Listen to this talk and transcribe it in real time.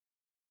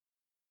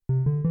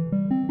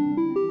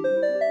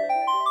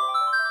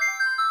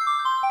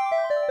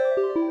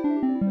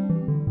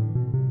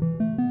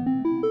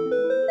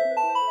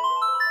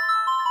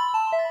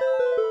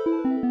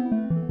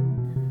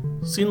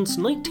Since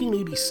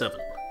 1987,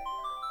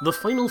 the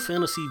Final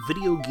Fantasy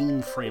video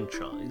game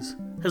franchise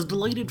has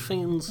delighted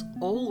fans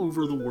all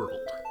over the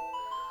world.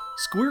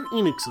 Square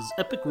Enix's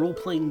epic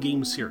role-playing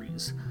game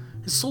series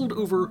has sold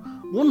over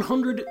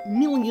 100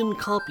 million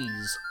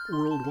copies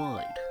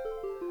worldwide.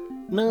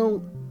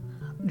 Now,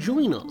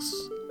 join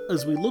us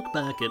as we look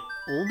back at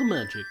all the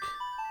magic,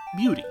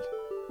 beauty,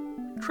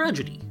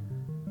 tragedy,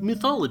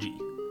 mythology,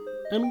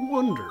 and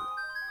wonder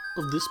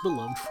of this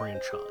beloved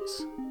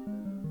franchise.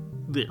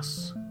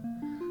 This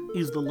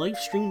is the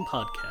Lifestream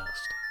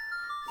podcast,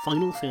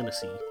 Final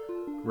Fantasy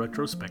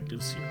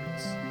Retrospective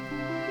Series.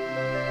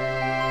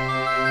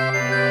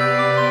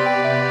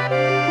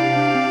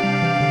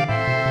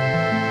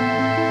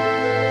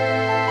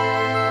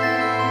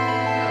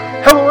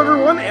 Hello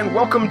everyone, and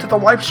welcome to the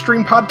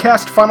Lifestream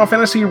podcast, Final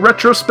Fantasy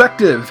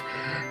Retrospective.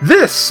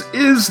 This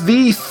is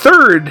the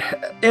third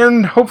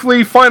and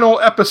hopefully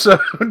final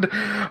episode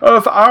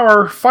of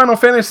our Final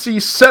Fantasy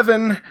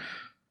VII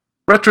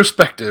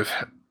Retrospective.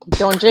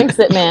 Don't jinx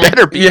it, man.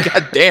 Better be,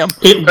 goddamn.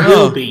 It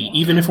will be,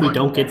 even if we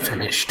don't get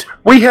finished.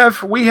 We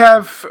have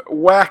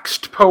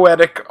waxed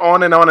poetic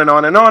on and on and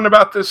on and on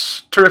about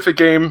this terrific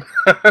game.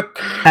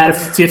 Add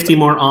 50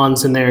 more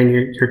ons in there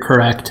and you're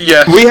correct.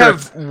 Yeah, we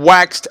have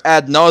waxed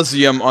ad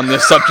nauseum on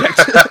this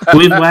subject.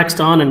 We've waxed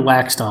on and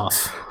waxed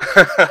off.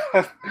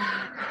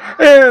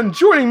 And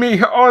joining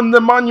me on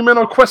the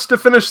monumental quest to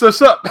finish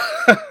this up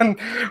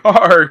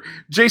are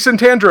Jason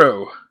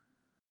Tandro.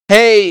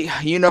 Hey,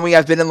 you know me,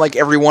 I've been in like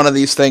every one of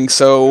these things,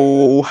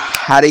 so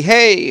howdy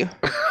hey.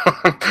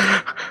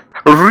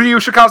 Ryu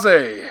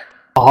Shikaze.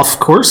 Of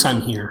course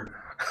I'm here.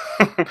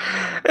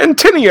 And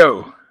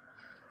Tinio.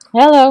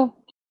 Hello.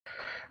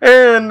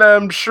 And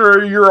I'm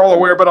sure you're all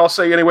aware, but I'll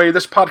say anyway,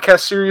 this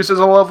podcast series is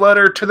a love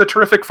letter to the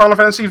terrific Final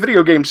Fantasy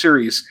video game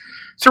series.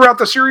 Throughout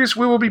the series,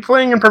 we will be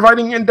playing and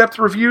providing in-depth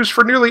reviews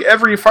for nearly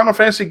every Final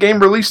Fantasy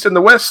game released in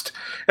the West.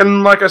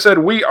 And like I said,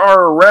 we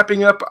are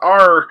wrapping up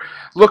our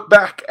look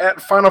back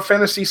at Final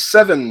Fantasy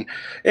VII.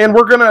 And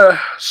we're going to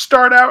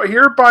start out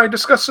here by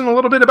discussing a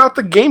little bit about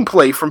the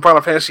gameplay from Final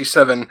Fantasy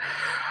VII.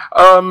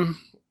 I'll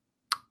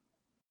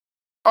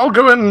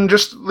go ahead and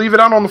just leave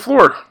it out on the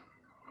floor.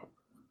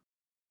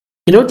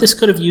 You know what this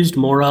could have used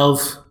more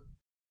of?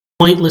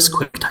 Pointless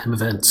QuickTime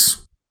events.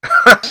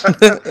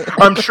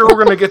 I'm sure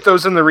we're going to get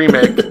those in the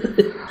remake.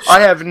 I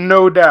have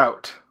no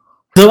doubt.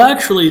 Though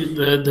actually,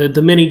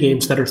 the mini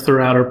games that are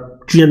throughout are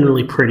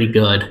generally pretty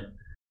good.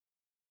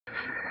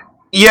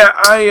 Yeah,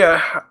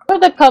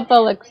 With a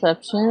couple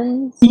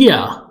exceptions.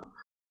 Yeah.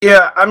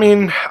 Yeah, I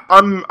mean,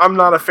 I'm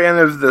not a fan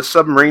of the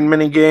submarine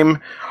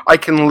minigame. I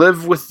can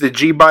live with the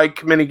G-Bike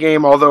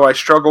minigame, although I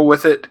struggle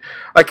with it.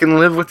 I can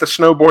live with the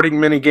snowboarding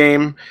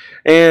minigame,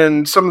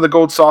 and some of the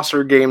Gold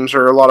Saucer games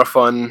are a lot of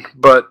fun,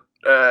 but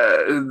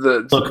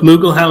Look,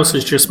 Moogle House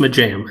is just my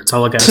jam. That's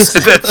all I got to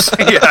say.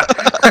 Yeah.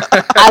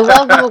 I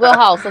love Moogle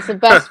House. That's the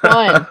best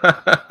one.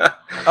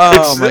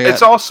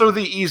 It's also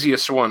the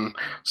easiest one.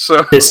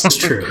 So This is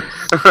true.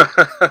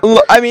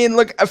 I mean,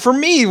 look, for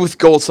me with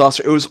Gold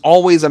Saucer, it was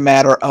always a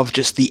matter of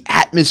just the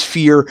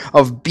atmosphere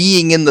of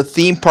being in the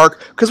theme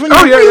park. Because when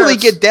you really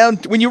get down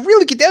to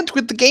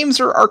it, the games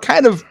are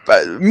kind of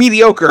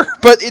mediocre.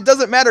 But it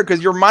doesn't matter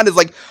because your mind is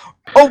like,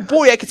 oh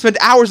boy, I could spend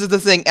hours at the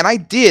thing, and I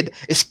did,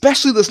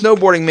 especially the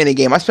snowboarding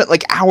minigame. I spent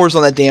like hours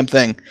on that damn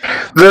thing.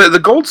 The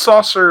Gold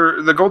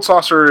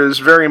Saucer is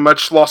very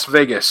much Las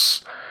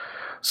Vegas.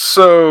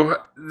 So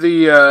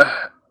that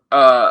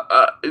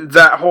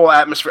whole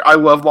atmosphere, I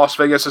love Las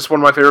Vegas. It's one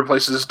of my favorite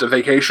places to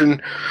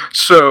vacation.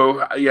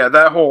 So yeah,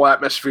 that whole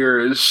atmosphere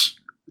is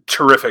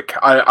terrific.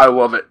 I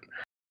love it.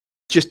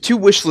 Just two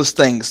wish list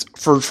things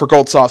for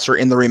Gold Saucer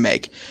in the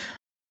remake.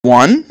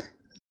 One,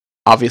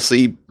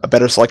 obviously, a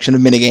better selection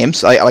of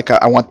minigames.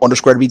 I want Wonder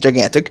Square to be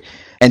gigantic.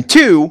 And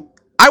two,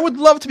 I would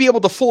love to be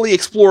able to fully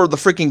explore the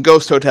freaking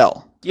Ghost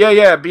Hotel.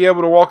 Yeah, be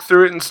able to walk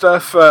through it and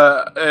stuff,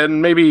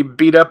 and maybe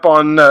beat up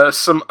on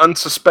some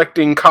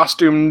unsuspecting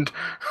costumed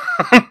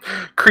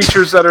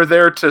creatures that are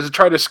there to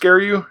try to scare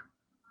you.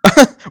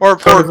 or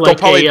Like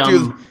probably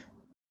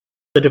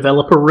the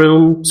developer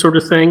room sort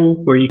of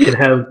thing, where you could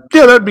have...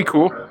 Yeah, that'd be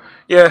cool.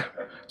 Yeah.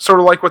 Sort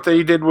of like what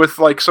they did with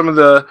like some of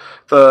the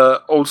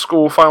old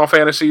school Final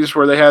Fantasies,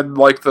 where they had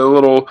like the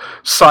little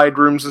side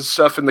rooms and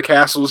stuff in the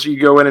castles you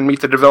go in and meet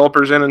the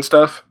developers in and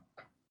stuff.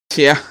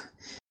 Yeah.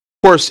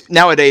 Of course,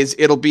 nowadays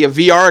it'll be a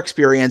VR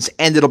experience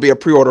and it'll be a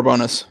pre-order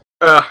bonus.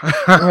 Right.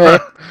 I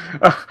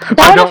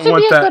don't want that. That would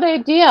be a good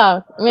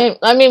idea.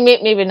 I mean,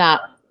 maybe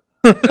not.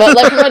 But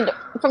like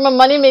from a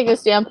money-making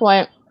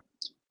standpoint,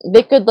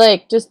 they could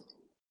like just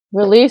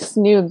release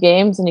new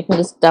games and you can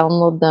just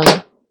download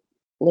them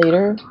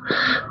later.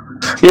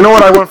 You know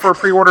what I want for a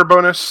pre-order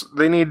bonus?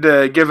 They need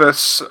to give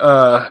us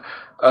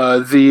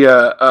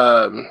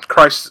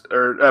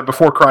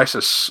Before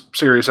Crisis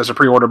series as a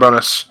pre-order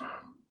bonus.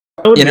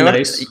 That would be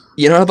nice.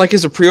 You know what I'd like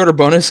as a pre-order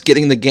bonus?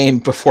 Getting the game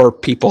before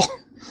people. So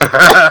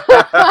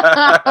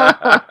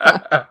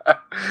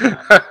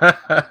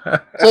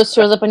it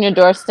shows up on your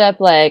doorstep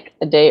like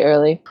a day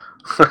early.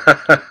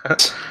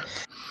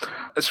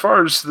 as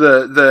far as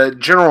the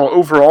general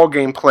overall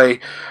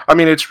gameplay, I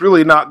mean, it's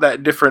really not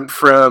that different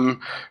from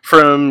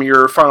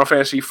your Final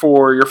Fantasy IV,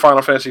 your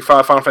Final Fantasy V,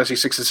 Final Fantasy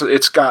VI.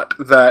 It's got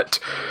that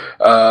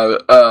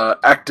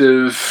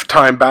active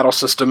time battle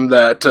system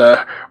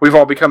that we've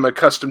all become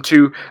accustomed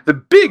to. The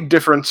big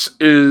difference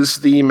is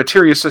the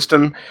materia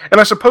system, and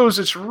I suppose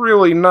it's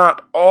really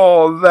not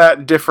all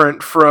that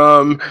different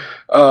from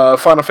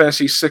Final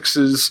Fantasy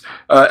VI's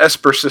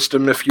Esper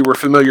system, if you were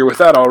familiar with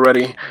that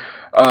already.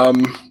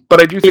 But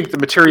I do think the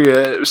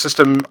materia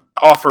system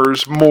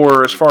offers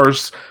more as far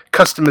as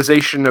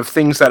customization of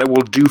things that it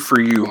will do for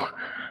you.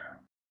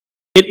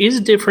 It is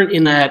different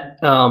in that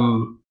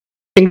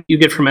things you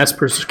get from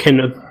Espers can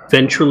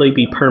eventually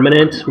be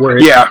permanent,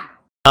 whereas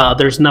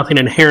there's nothing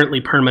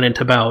inherently permanent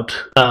about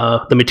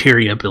the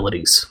materia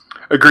abilities.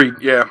 Agreed,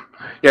 yeah.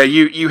 Yeah,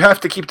 you have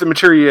to keep the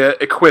materia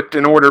equipped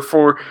in order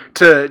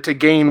to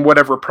gain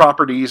whatever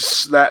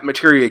properties that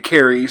materia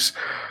carries.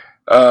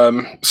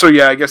 So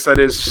yeah, I guess that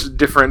is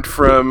different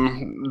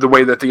from the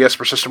way that the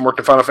Esper system worked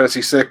in Final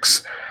Fantasy VI.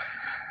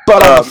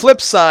 But on the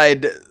flip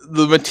side,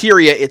 the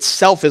materia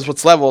itself is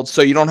what's leveled,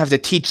 so you don't have to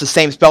teach the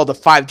same spell to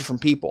 5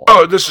 different people.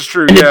 Oh, this is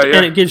true.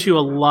 And it gives you a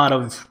lot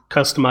of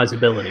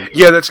customizability.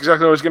 Yeah, that's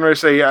exactly what I was going to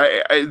say.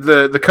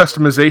 The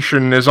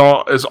customization is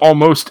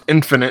almost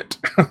infinite.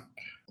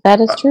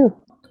 That is true.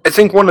 I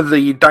think one of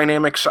the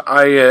dynamics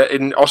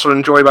I also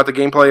enjoy about the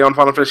gameplay on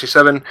Final Fantasy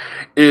VII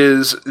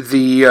is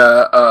the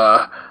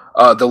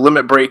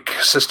limit break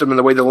system and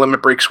the way the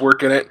limit breaks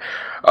work in it.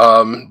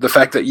 The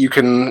fact that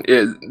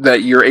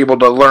you're able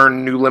to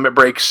learn new limit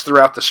breaks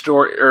throughout the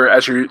story, or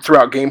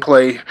throughout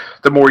gameplay,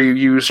 the more you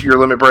use your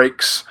limit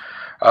breaks.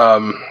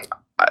 I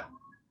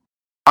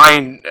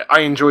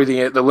enjoy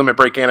the limit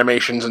break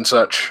animations and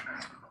such.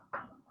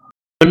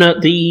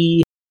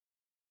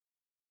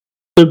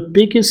 The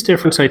biggest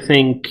difference, I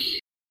think,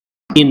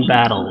 in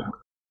battle,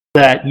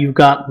 that you've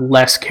got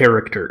less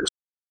characters.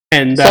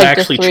 And that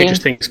actually changes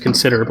things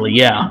considerably,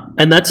 yeah.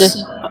 And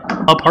that's,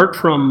 apart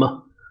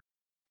from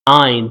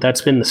 9,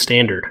 that's been the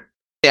standard.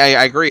 Yeah,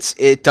 I agree.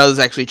 It does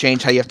actually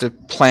change how you have to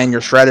plan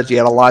your strategy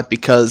out a lot,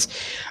 because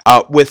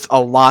with a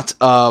lot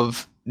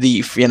of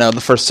the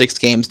first 6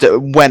 games,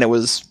 when it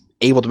was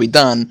able to be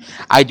done,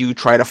 I do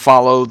try to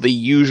follow the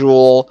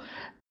usual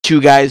 2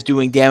 guys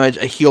doing damage,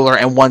 a healer,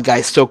 and 1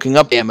 guy soaking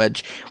up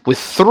damage. With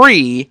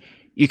 3,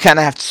 you kind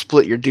of have to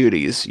split your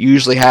duties. You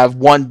usually have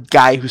 1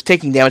 guy who's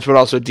taking damage but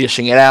also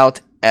dishing it out,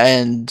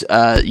 and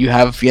you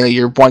have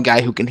your 1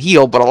 guy who can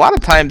heal. But a lot of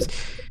times,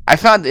 I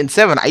found in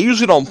 7, I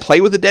usually don't play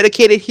with a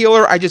dedicated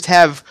healer. I just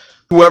have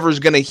whoever's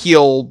going to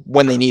heal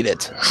when they need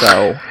it.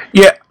 So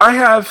yeah, I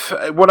have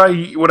what I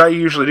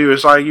usually do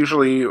is I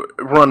usually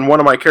run one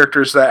of my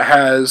characters that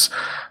has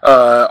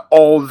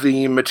all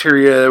the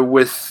materia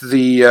with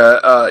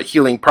the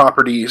healing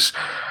properties,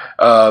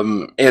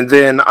 and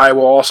then I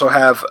will also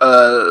have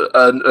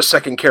a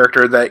second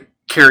character that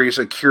carries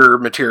a cure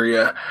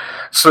materia.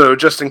 So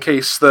just in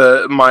case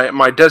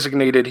my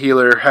designated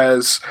healer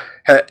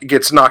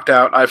gets knocked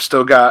out, I've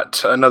still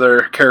got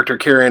another character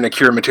carrying a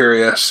cure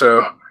materia.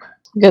 So.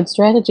 Good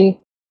strategy.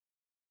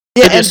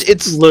 Yeah, and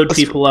it's load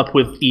people up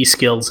with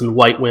E-skills and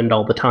White Wind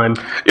all the time.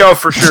 Yeah,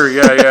 for sure.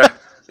 Yeah.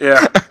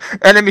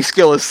 Enemy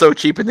skill is so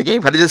cheap in the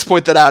game. I just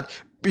point that out.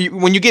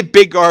 When you get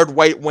Big Guard,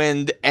 White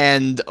Wind,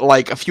 and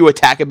like a few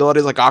attack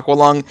abilities like Aqua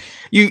Lung,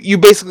 you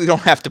basically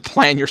don't have to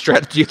plan your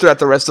strategy throughout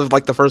the rest of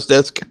the first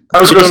disc.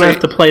 You don't have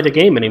to play the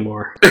game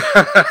anymore.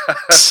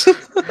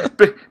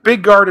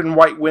 Big Guard and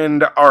White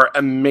Wind are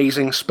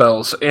amazing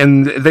spells,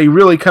 and they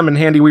really come in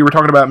handy. We were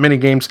talking about mini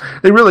games.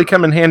 They really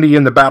come in handy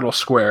in the battle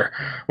square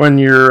when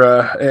you're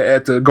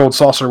at the Gold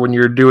Saucer when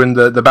you're doing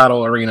the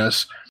battle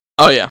arenas.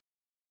 Oh yeah.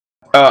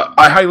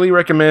 I highly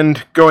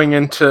recommend going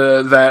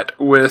into that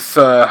with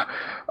the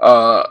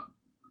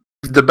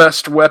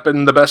best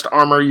weapon, the best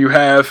armor you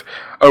have,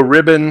 a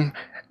ribbon,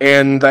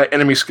 and that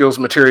enemy skills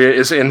materia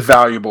is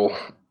invaluable.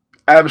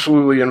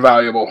 Absolutely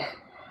invaluable.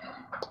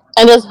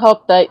 I just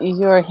hope that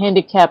your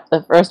handicap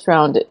the first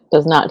round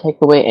does not take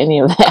away any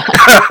of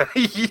that.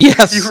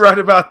 Yes, you're right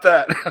about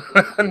that.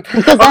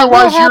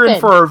 Otherwise, you're in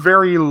for a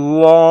very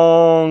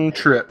long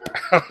trip.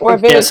 Or a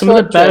very some of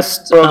the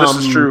best. This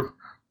is true.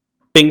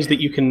 Things that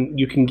you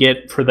can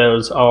get for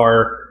those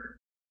are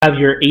have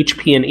your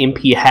HP and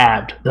MP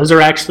halved. Those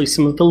are actually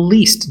some of the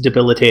least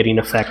debilitating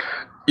effects.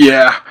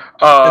 Yeah.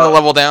 And the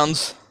level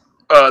downs.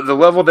 The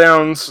level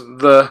downs.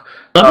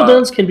 Level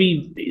downs can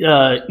be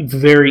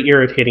very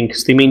irritating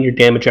because they mean your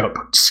damage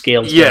output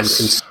scales down.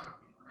 Yes.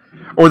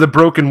 Or the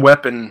broken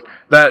weapon.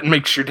 That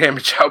makes your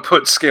damage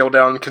output scale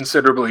down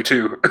considerably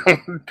too.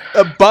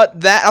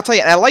 But that I'll tell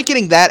you, and I like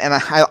getting that,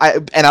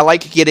 and I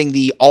like getting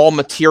the all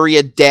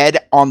materia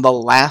dead on the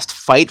last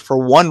fight for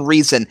one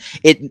reason: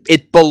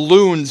 it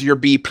balloons your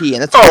BP,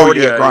 and it's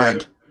already a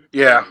grind.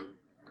 Yeah.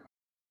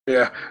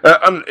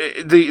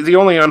 The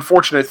only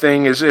unfortunate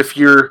thing is if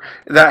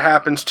that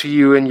happens to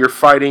you and you're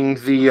fighting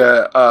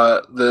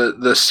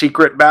the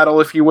secret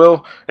battle, if you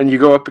will, and you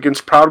go up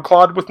against Proud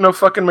Claude with no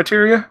fucking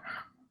materia.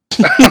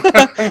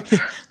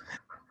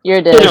 You're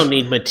You dead. don't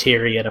need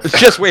materia to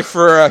Just wait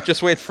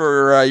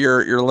for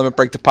your limit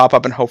break to pop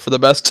up and hope for the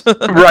best.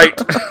 Right.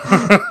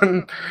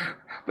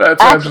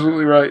 That's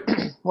absolutely right.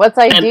 What's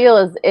ideal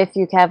is if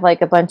you have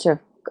like a bunch of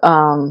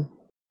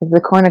the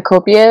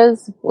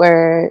cornucopias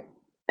where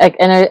like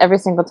and every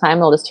single time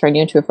they'll just turn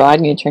you into a frog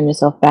and you turn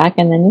yourself back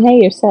and then hey,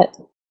 you're set.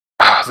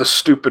 The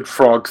stupid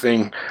frog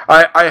thing.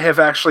 I have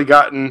actually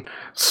gotten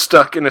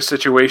stuck in a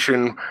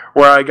situation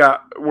where I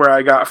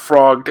got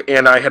frogged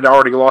and I had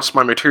already lost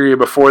my materia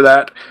before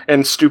that,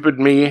 and stupid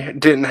me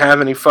didn't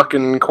have any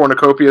fucking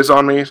cornucopias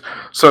on me.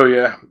 So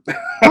yeah.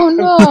 Oh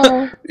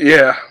no.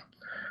 Yeah.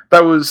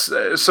 That was,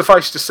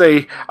 suffice to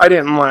say, I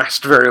didn't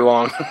last very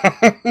long.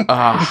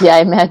 Yeah,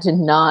 I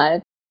imagine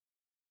not.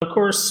 Of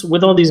course,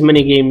 with all these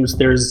minigames,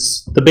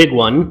 there's the big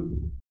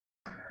one.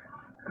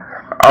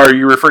 Are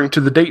you referring to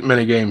the date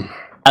minigame?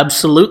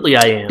 Absolutely,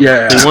 I am.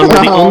 Yeah. The one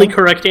where the only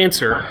correct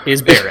answer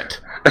is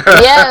Barrett.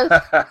 Yes.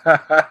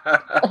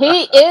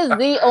 He is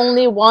the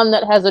only one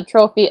that has a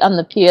trophy on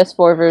the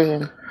PS4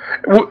 version.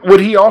 Would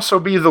he also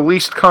be the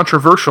least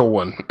controversial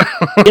one?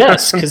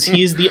 Yes, because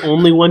he's the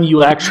only one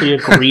you actually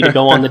agree to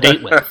go on the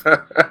date with.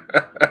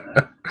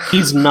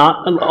 He's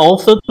not. All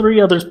the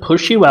three others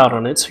push you out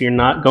on it, so you're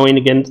not going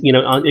against.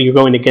 You're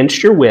going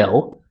against your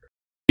will.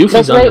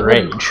 Yuffie's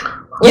underage.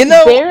 With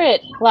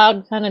Barrett,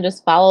 Cloud kind of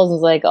just follows and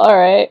is like, all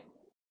right.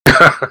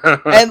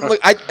 And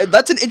look,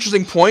 that's an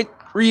interesting point,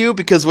 Ryu,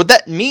 because what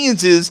that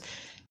means is,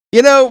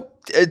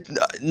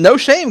 no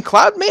shame,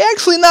 Cloud may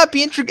actually not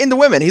be into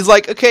women. He's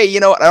like, okay, I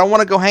don't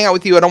want to go hang out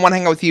with you. I don't want to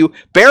hang out with you.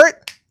 Barrett,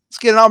 let's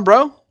get it on,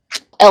 bro.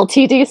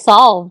 LTD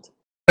solved.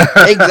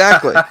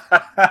 Exactly.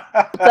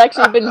 It's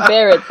actually been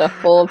Barrett the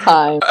whole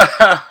time.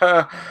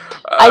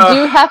 I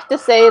do have to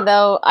say,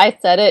 though, I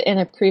said it in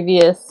a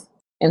previous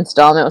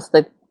installment, it was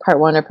the part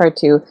 1 or part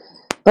 2,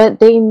 but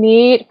they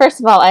need,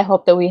 first of all, I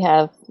hope that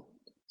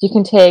you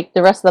can take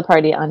the rest of the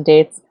party on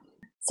dates.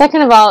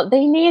 Second of all,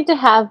 they need to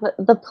have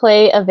the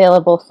play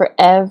available for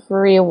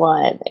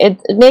everyone.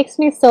 It makes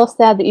me so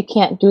sad that you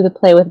can't do the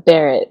play with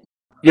Barrett.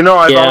 I've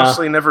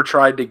honestly never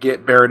tried to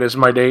get Barrett as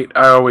my date.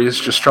 I always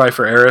just try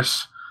for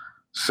Eris.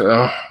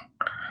 So,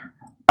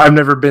 I've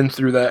never been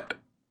through that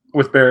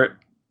with Barrett.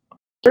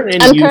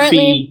 And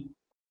Yuffie,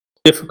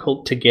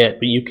 difficult to get,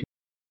 but you can.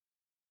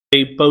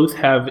 They both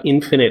have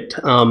infinite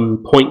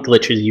point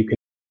glitches you can.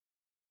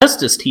 That's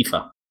just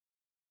Tifa.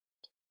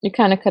 You're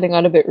kind of cutting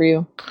out a bit,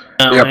 Ryu.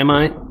 Yep. Am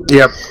I?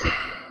 Yep.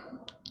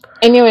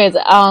 Anyways,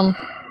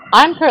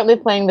 I'm currently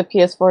playing the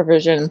PS4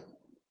 version,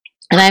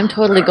 and I'm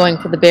totally going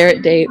for the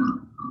Barrett date.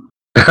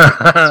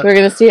 So we're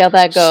gonna see how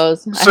that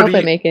goes. I hope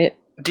I make it.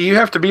 Do you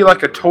have to be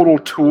like a total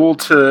tool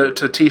to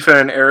Tifa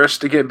and Eris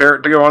to get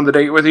Barrett to go on the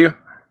date with you?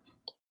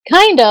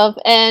 Kind of,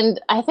 and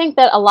I think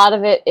that a lot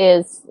of it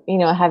is,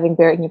 having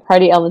Barrett in your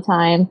party all the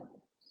time.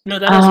 No,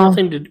 that has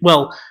nothing to.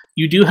 Well,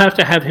 you do have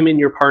to have him in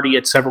your party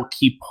at several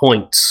key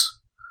points,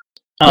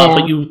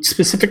 but you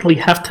specifically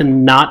have to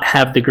not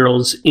have the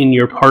girls in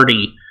your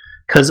party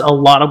because a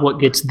lot of what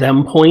gets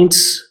them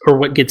points or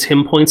what gets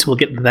him points will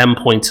get them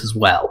points as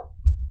well.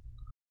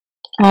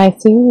 I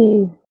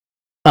see.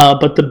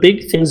 But the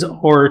big things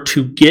are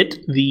to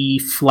get the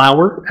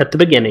flower at the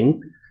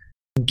beginning,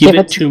 give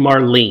it to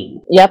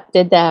Marlene. Yep,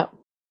 did that.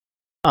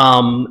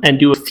 And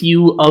do a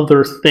few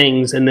other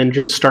things, and then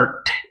just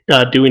start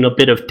doing a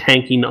bit of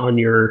tanking on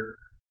your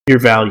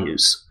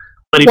values.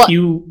 But if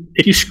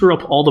you screw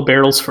up all the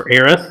barrels for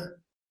Aerith,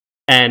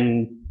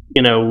 and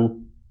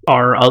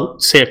are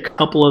say a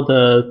couple of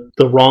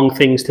the wrong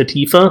things to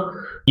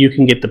Tifa, you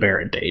can get the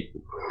Barrett date.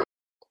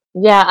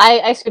 Yeah,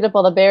 I screwed up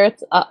all the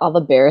barrels. I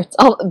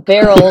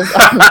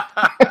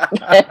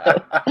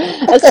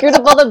screwed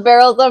up all the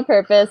barrels on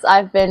purpose.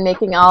 I've been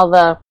making all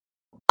the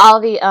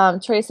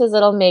choices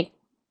that'll make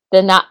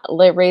not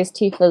raise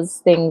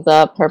Tifa's things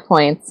up, her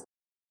points.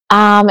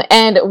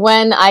 And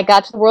when I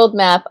got to the world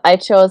map, I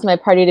chose my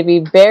party to be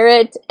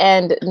Barrett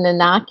and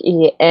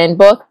Nanaki, and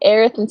both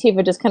Aerith and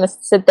Tifa just kind of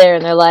sit there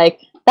and they're like,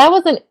 "That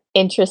was an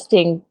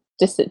interesting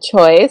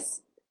choice."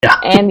 Yeah.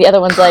 And the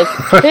other one's like,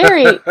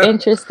 very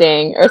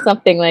interesting, or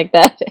something like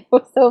that. It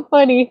was so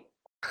funny.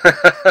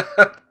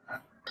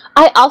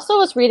 I also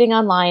was reading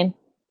online,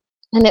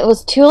 and it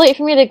was too late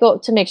for me to go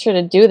to make sure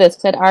to do this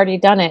because I'd already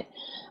done it.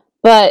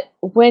 But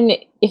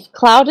if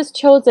Cloud is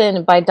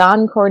chosen by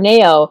Don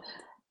Corneo,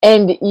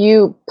 and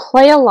you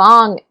play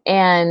along,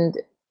 and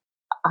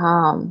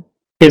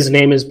his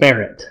name is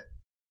Barrett.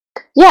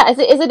 Yeah, is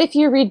it if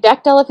you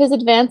reject all of his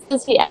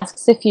advances, he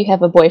asks if you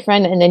have a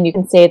boyfriend, and then you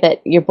can say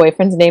that your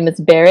boyfriend's name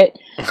is Barrett.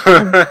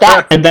 And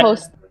that's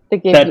supposed to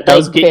give you,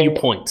 does get Barrett, you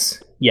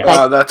points.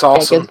 Yeah, that's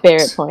awesome. That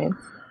gives Barrett points.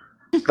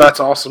 That's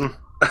awesome.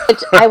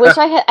 Which I wish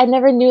I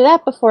never knew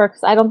that before,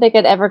 because I don't think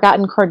I'd ever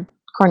gotten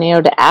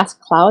Corneo to ask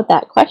Cloud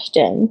that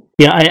question.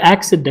 Yeah, I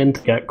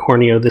accidentally got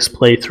Corneo this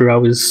playthrough. I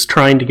was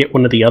trying to get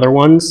one of the other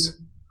ones.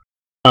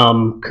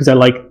 Because I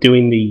like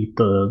doing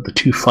the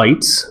two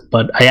fights,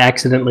 but I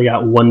accidentally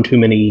got one too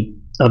many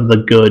of the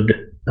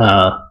good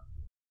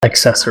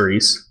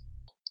accessories.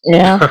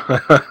 Yeah.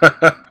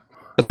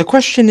 But the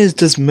question is,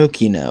 does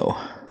Mookie know?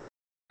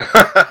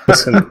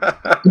 Listen,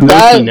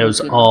 Monkey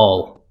knows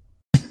all.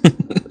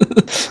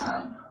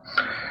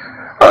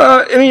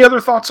 Any other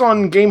thoughts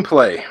on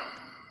gameplay?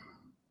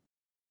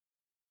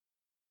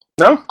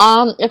 No?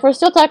 If we're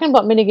still talking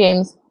about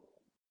minigames,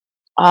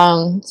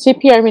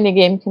 CPR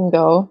minigame can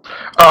go.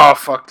 Oh,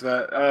 fuck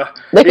that.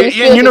 They can just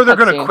do you know they're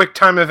cutscene. going to quick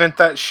time event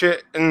that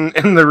shit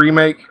in the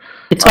remake.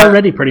 It's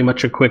already pretty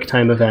much a quick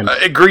time event.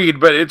 Agreed,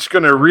 but it's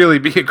going to really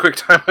be a quick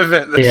time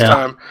event this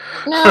time.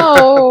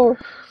 No.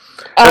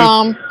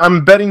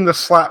 I'm betting the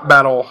slap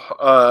battle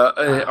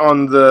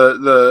on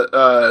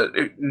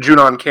the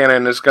Junon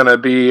Cannon is going to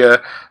be a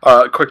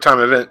quick time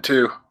event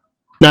too.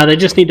 No, they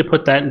just need to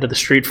put that into the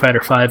Street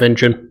Fighter V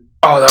engine.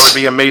 Oh, that would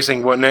be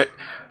amazing, wouldn't it?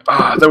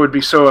 Oh, that would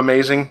be so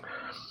amazing.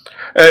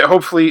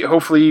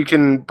 Hopefully you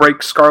can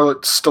break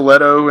Scarlet's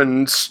stiletto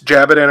and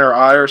jab it in her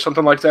eye or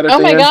something like that at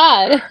the end.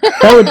 God.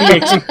 That would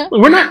be.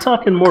 We're not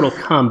talking Mortal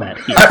Kombat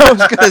here. I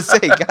was gonna say,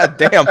 god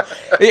damn.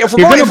 If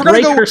You're going to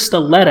break her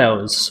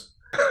stilettos,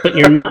 but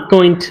you're not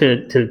going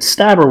to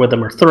stab her with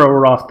them or throw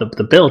her off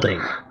the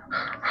building.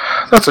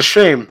 That's a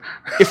shame.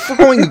 If we're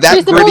going that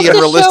She's gritty and supposed to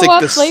realistic, show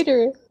up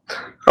later.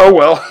 Oh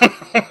well.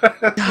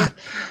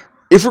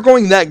 if we're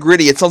going that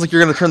gritty, it sounds like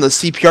you're going to turn the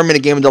CPR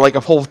minigame into like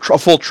a full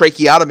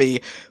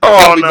tracheotomy. Oh,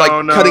 Probably, no,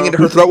 like no. cutting into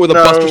her throat with a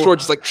No. buster sword,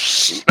 just like.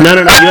 Shh. No.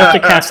 You have to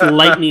cast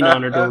lightning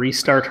on her to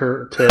restart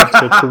her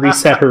to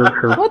reset her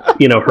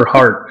her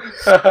heart.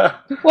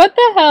 What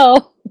the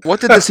hell? What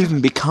did this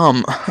even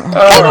become?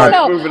 I don't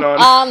know. Moving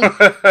on.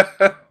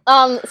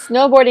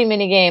 Snowboarding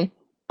minigame.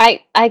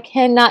 I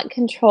cannot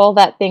control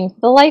that thing for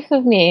the life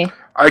of me.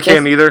 I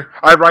can't either.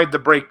 I ride the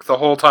brake the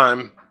whole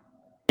time.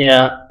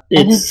 Yeah,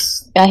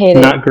 it's I hate it.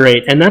 not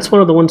great, and that's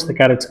one of the ones that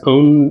got its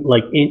own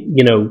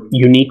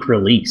unique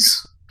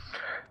release.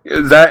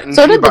 That and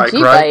So did the G-Bike,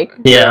 G-Bike. right?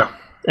 Yeah,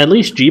 at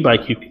least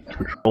G-Bike you can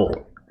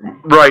control.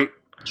 Right.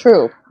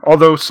 True.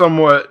 Although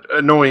somewhat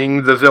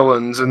annoying, the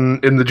villains in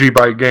the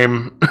G-Bike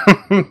game.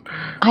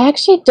 I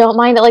actually don't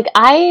mind it. Like,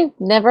 I've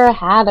never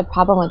had a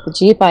problem with the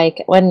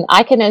G-Bike when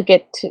I can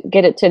get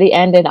it to the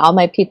end and all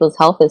my people's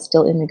health is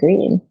still in the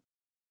green.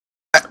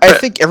 I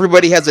think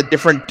everybody has a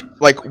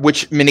different, like,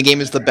 which minigame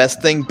is the best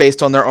thing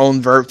based on their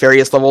own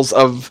various levels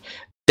of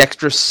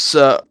dexterous...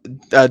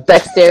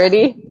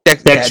 Dexterity?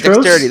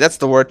 dexterity, that's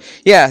the word.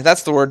 Yeah,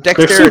 that's the word. They're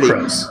Dexterity.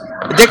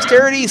 sucrose.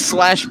 Dexterity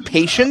 /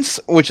 patience,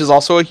 which is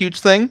also a huge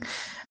thing.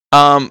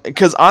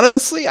 Because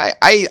honestly,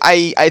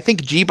 I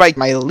think G-Bike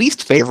my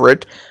least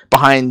favorite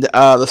behind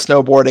the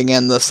snowboarding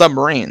and the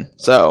submarine.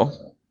 So,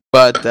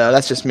 but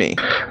that's just me.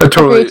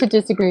 Agree to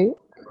disagree.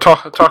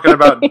 Talking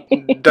about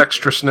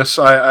dexterousness,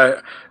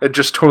 it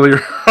just totally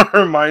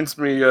reminds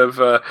me of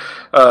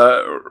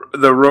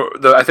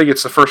I think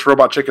it's the first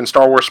Robot Chicken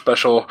Star Wars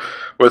special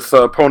with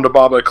Ponda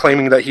Baba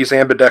claiming that he's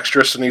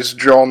ambidextrous and he's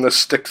drawing this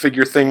stick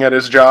figure thing at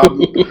his job.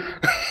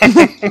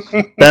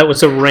 That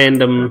was a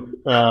random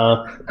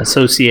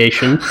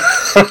association.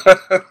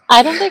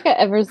 I don't think I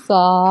ever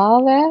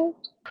saw that.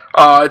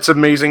 It's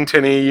amazing,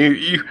 Tinny.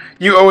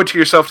 You owe it to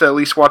yourself to at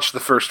least watch the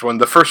first one.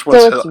 The first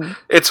one's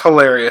it's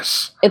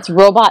hilarious. It's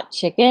Robot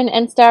Chicken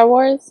and Star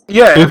Wars?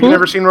 Yeah, have you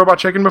never seen Robot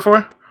Chicken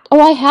before? Oh,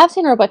 I have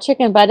seen Robot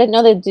Chicken, but I didn't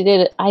know they did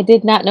it. I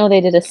did not know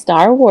they did a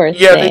Star Wars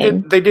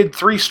thing. They did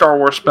 3 Star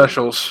Wars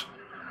specials.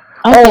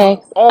 Okay.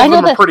 All of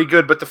them are pretty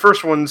good, but the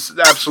first one's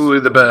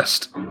absolutely the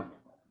best.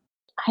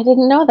 I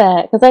didn't know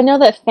that, because I know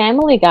that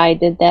Family Guy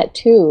did that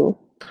too.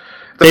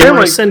 They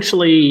were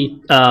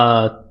essentially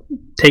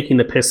taking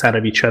the piss out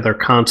of each other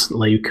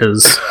constantly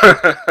because,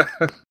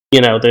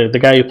 the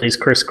guy who plays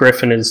Chris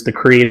Griffin is the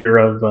creator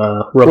of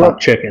Robot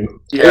Chicken.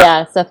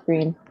 Yeah, Seth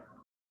Green.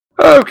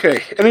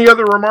 Okay, any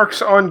other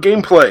remarks on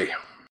gameplay?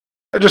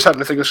 I just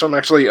happened to think of something,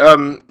 actually.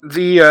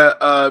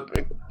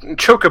 The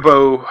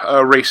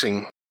Chocobo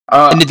racing.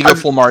 I need to go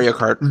full Mario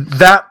Kart.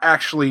 That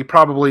actually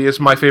probably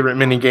is my favorite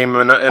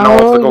minigame in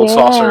all of the Gold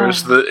Saucer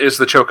is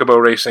the Chocobo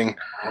racing.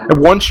 And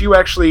once you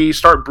actually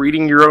start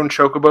breeding your own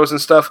Chocobos and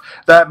stuff,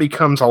 that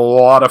becomes a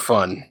lot of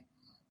fun.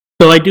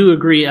 So I do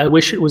agree. I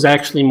wish it was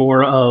actually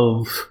more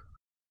of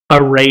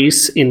a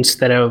race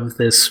instead of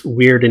this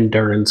weird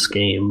endurance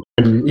game,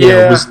 and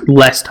it was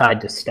less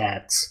tied to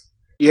stats.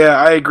 Yeah,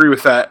 I agree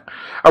with that.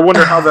 I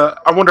wonder how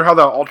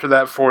they'll alter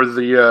that for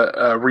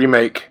the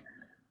remake.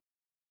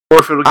 Or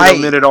if it'll get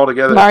omitted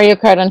altogether. Mario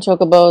Kart on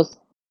Chocobos.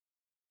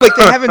 Like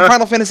they have in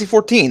Final Fantasy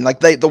XIV.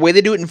 Like the way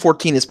they do it in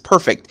 14 is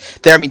perfect.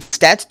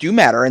 Stats do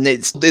matter, and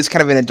it's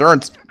kind of an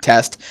endurance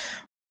test.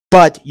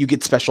 But you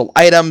get special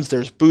items,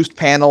 there's boost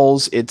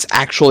panels, it's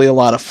actually a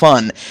lot of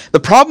fun. The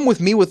problem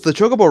with me with the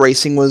Chocobo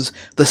racing was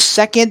the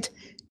second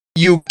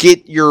you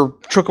get your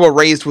Chocobo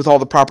raised with all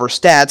the proper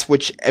stats,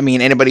 which,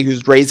 anybody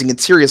who's raising it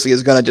seriously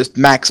is going to just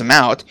max them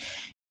out,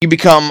 you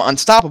become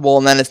unstoppable,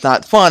 and then it's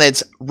not fun.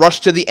 It's rush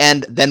to the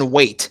end, then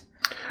wait.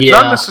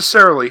 Yeah. Not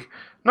necessarily.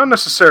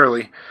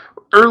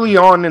 Early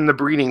on in the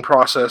breeding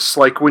process,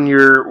 like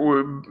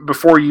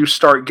before you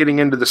start getting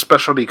into the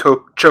specialty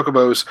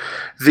chocobos,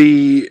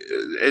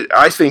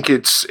 I think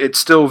it's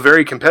still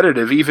very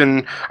competitive,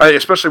 even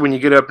especially when you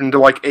get up into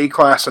like A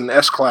class and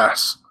S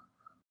class.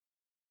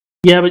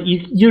 Yeah, but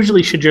you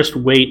usually should just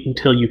wait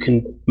until you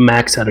can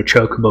max out a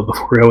chocobo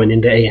before going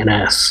into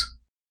ANS.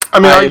 I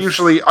mean,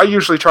 I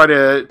usually try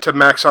to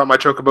max out my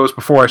chocobos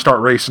before I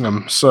start racing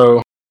them.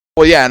 So,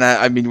 well, yeah, and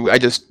I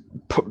just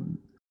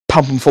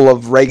pump them full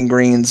of Reagan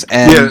greens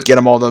and get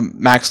them all the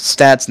max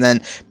stats, and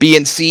then B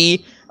and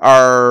C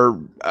are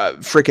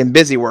freaking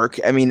busy work.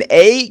 I mean,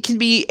 A can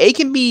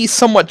be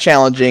somewhat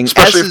challenging,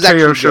 especially if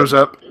Teo shows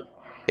up.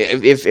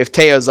 If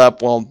Teo's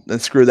up, well, then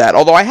screw that.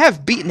 Although I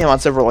have beaten him on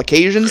several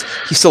occasions,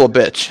 he's still a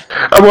bitch.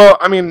 Well,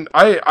 I mean,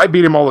 I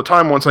beat him all the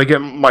time once I get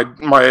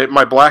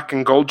my black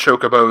and gold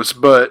chocobos,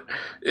 but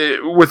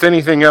with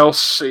anything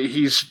else,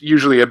 he's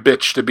usually a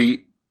bitch to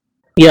beat.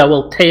 Yeah,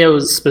 well,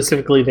 Teo's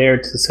specifically there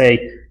to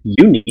say,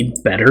 you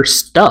need better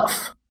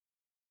stuff.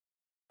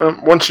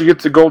 Once you get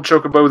the gold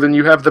chocobo, then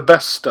you have the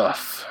best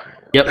stuff.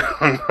 Yep.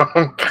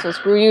 So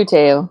screw you,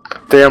 Teo.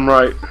 Damn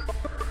right.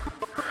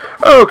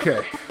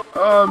 Okay.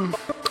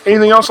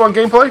 Anything else on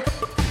gameplay?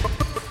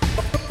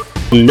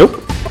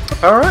 Nope.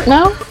 All right.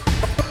 No?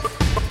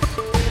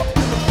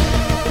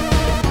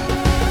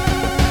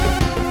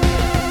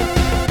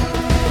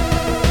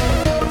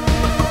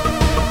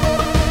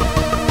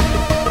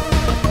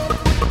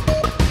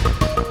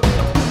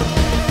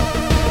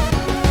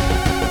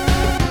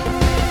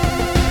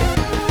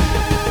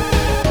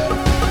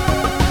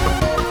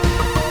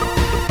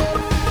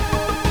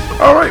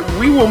 All right,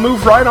 we will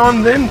move right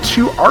on then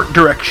to art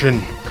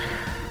direction.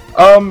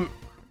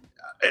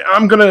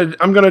 I'm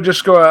gonna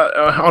just go out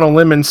on a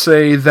limb and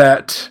say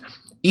that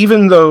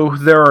even though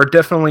there are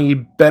definitely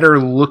better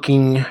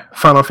looking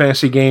Final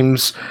Fantasy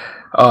games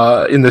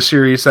in the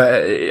series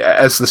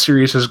as the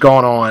series has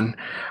gone on,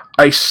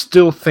 I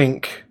still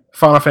think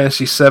Final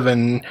Fantasy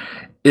VII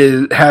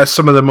has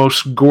some of the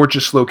most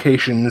gorgeous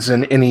locations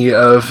in any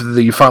of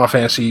the Final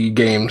Fantasy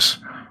games.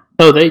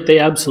 Oh, they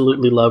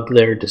absolutely loved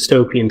their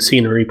dystopian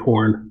scenery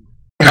porn.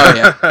 Oh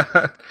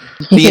yeah.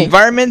 The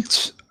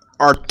environments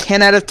are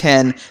 10 out of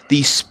 10.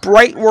 The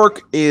sprite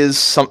work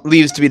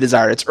leaves to be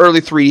desired. It's early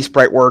 3D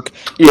sprite work.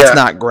 Yeah. It's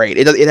not great.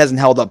 It hasn't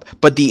held up.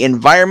 But the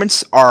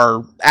environments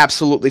are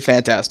absolutely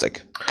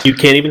fantastic. You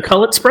can't even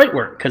call it sprite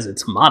work because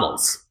it's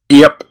models.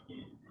 Yep.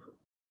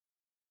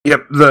 The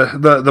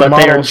but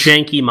models, they are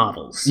janky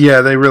models. Yeah,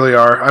 they really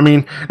are. I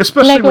mean,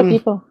 especially Lego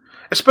people.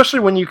 Especially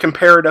when you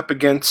compare it up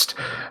against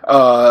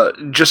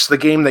just the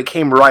game that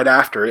came right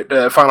after it,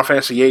 Final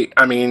Fantasy VIII.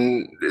 I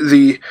mean,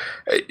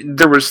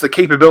 there was the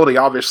capability,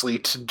 obviously,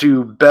 to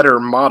do better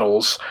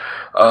models,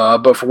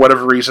 but for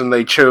whatever reason,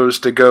 they chose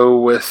to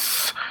go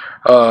with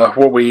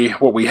what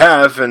we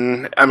have.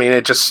 And I mean,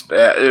 it just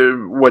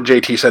what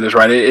JT said is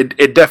right.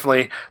 It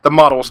definitely, the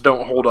models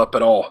don't hold up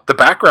at all. The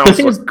backgrounds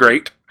look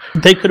great.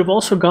 They could have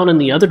also gone in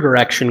the other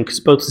direction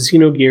because both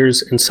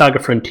Xenogears and Saga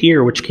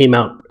Frontier, which came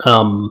out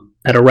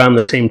at around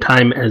the same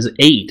time as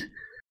 8,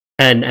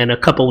 and a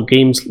couple of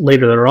games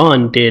later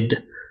on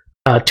did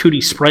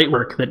 2D sprite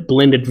work that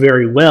blended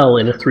very well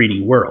in a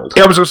 3D world.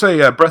 Yeah, I was going to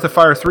say, Breath of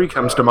Fire 3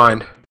 comes to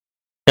mind.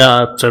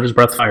 So does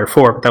Breath of Fire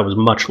 4, but that was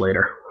much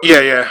later.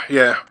 Yeah.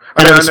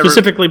 And I was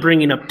specifically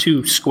bringing up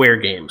 2 Square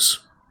games.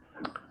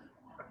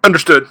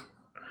 Understood.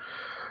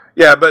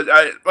 Yeah, but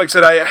like I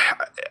said,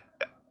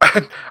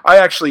 I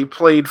actually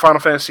played Final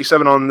Fantasy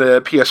VII on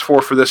the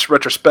PS4 for this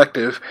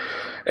retrospective,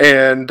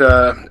 and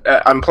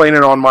I'm playing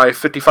it on my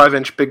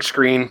 55-inch big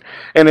screen,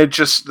 and it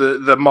just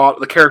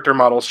the character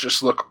models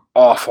just look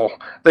awful.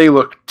 They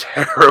look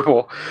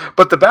terrible,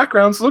 but the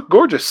backgrounds look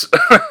gorgeous.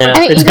 Yeah,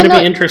 it's going to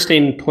be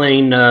interesting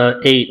playing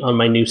 8 on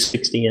my new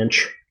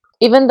 60-inch.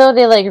 Even though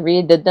they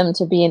redid them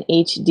to be in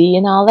HD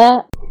and all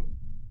that.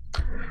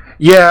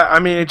 Yeah, I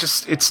mean, it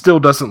still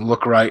doesn't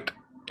look right.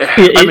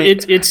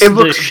 It's it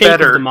looks the shape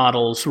better. Of the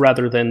models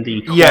rather than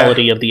the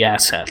quality of the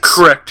assets.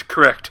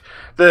 Correct.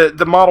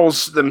 The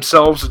models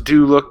themselves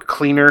do look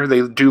cleaner.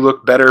 They do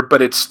look better,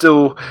 but it's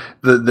still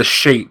the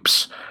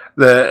shapes.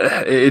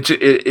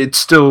 It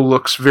still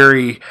looks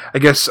very. I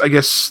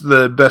guess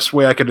the best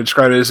way I could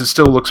describe it is it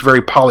still looks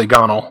very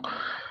polygonal.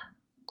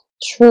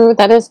 True,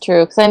 that is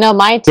true. Because I know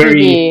my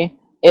TV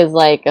is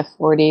like a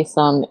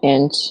 40-some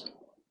inch.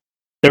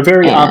 They're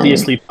very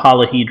obviously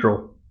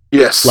polyhedral.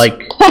 Yes.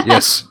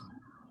 Yes.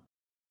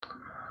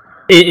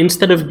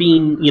 Instead of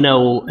being,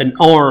 an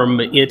arm,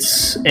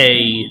 it's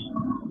a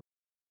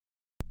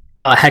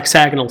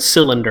hexagonal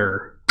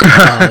cylinder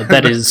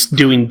that is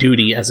doing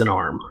duty as an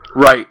arm.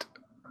 Right.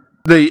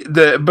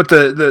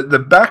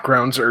 The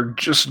backgrounds are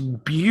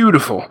just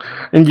beautiful,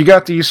 and you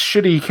got these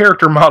shitty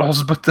character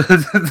models, but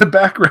the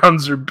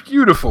backgrounds are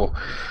beautiful.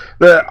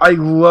 I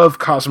love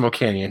Cosmo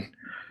Canyon.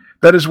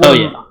 That is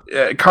one.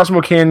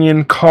 Cosmo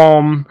Canyon,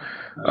 Calm.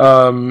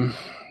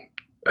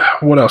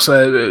 What else?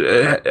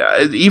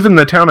 Even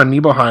the town of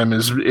Nibelheim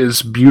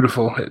is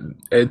beautiful.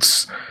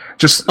 It's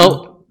just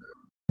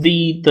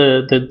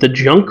the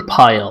junk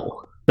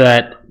pile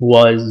that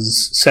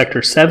was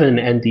Sector 7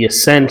 and the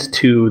ascent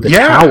to the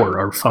tower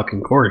are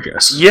fucking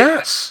gorgeous.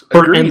 Yes,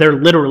 and they're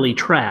literally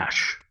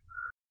trash.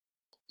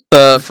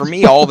 For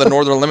me, all the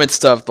Northern Limit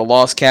stuff, the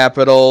Lost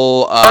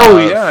Capital,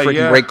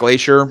 freaking Great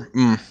Glacier.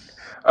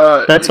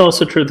 That's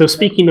also true. Though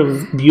speaking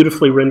of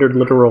beautifully rendered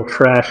literal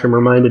trash, I'm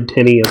reminded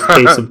Tenny of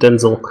Case of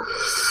Denzel.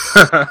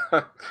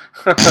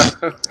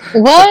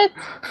 What?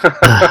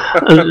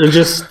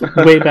 Just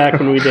way back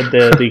when we did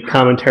the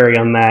commentary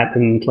on that,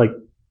 and like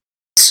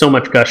so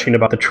much gushing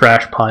about the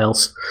trash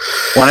piles.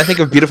 When I think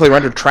of beautifully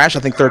rendered trash, I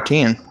think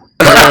 13.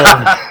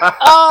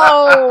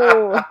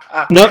 Oh!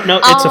 No,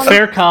 it's a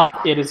fair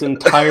cop. It is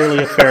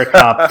entirely a fair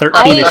cop.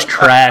 13 is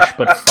trash,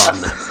 but fun.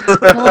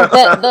 No,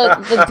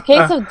 the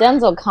Case of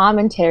Denzel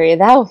commentary,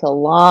 that was a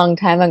long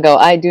time ago.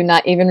 I do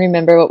not even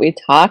remember what we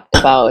talked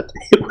about.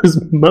 It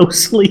was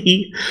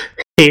mostly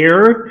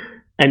hair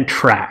and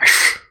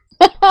trash.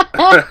 Look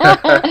at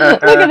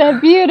that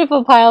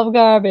beautiful pile of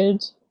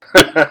garbage.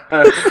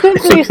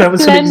 That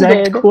was an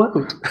exact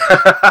quote.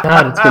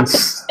 God,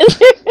 it's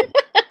been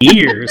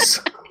years.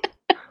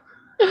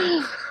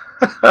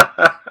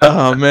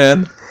 Oh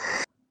man,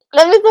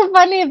 That was so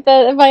funny if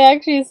I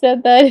actually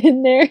said that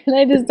in there and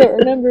I just don't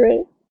remember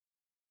it.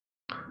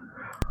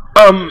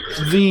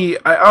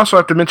 I also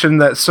have to mention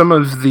that some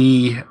of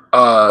the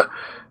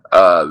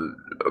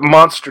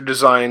monster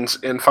designs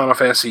in Final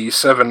Fantasy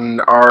VII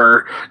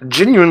are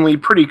genuinely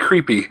pretty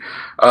creepy.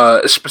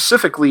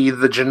 Specifically,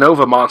 the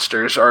Genova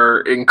monsters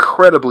are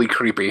incredibly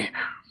creepy.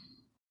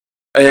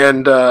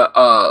 And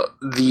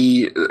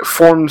the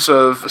forms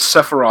of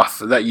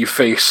Sephiroth that you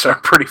face are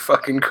pretty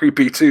fucking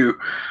creepy too.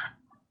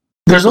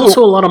 There's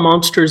also a lot of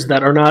monsters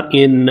that are not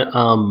in,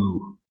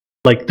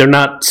 like, they're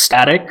not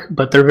static,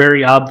 but they're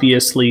very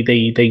obviously,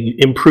 they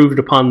improved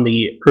upon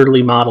the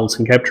early models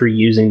and kept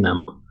reusing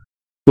them.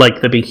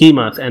 Like the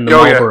Behemoth and the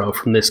Marlboro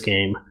from this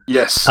game.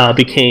 Yes.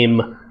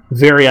 Became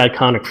very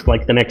iconic for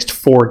like the next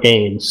 4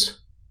 games,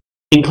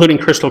 including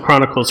Crystal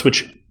Chronicles,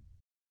 which,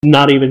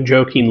 not even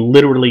joking,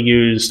 literally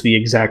used the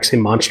exact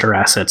same monster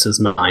assets as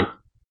 9.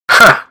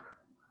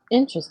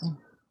 Interesting.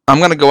 I'm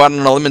gonna go out on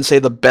a limb and say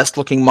the best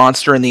looking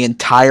monster in the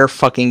entire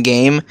fucking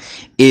game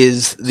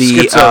is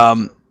the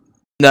Schizo.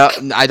 No,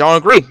 I don't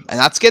agree, and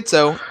not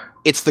Schizo.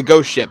 It's the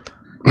ghost ship.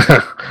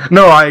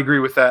 No, I agree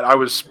with that. I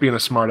was being a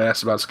smart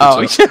ass about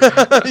Schizo. It's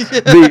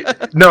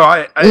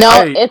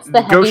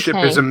the heavy ghost ship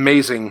tank. is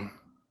amazing.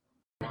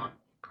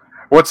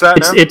 What's that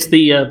now? It's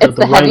the Rhino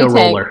heavy tank.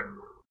 roller.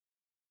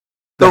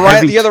 The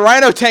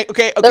Rhino tank.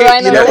 Okay, The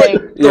Rhino you know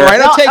tank. what? The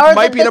Rhino tank or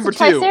might be number 2.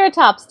 It's a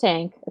Triceratops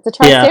tank. It's a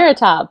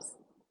Triceratops.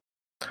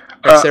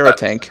 Sarah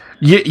tank.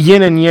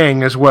 Yin and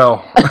Yang as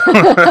well.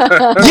 Yin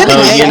and Yin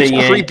Yang's and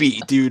Yang. creepy,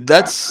 dude.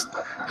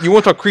 You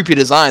want to talk creepy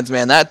designs,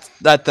 man. That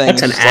thing.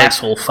 That's is an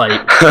asshole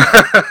fight.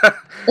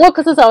 Well,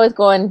 because it's always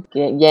going,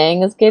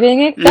 Yang is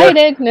getting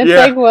excited. And it's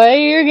like, why are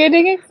you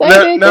getting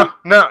excited?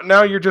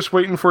 Now you're just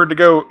waiting for it to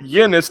go,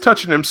 Yin is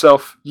touching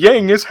himself.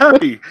 Yang is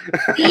happy.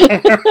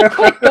 Oh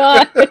my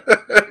god.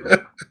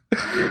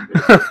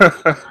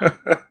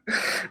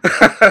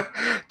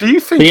 Do you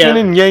think Yin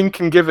and Yang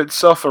can give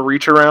itself a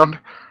reach around?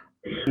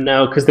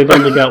 No, because they've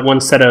only got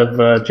one set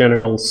of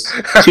genitals.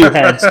 2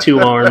 heads, 2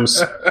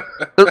 arms.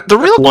 The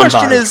real One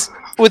question body. is,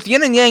 with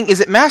yin and yang,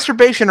 is it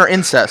masturbation or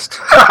incest?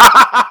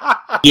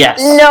 Yes.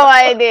 No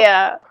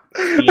idea.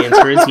 The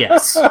answer is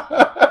yes.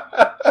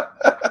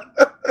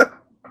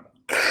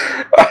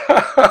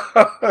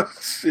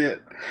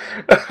 Shit.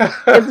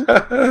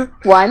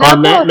 Why not?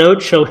 On that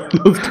note, shall we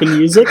move to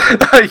music?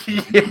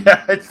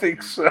 Yeah, I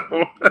think so.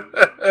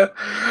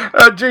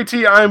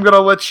 JT, I'm going to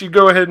let you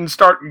go ahead and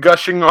start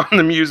gushing on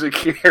the music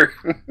here.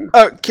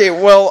 Okay,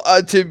 well,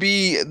 to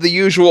be the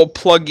usual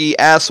pluggy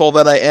asshole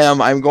that I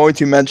am, I'm going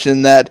to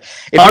mention that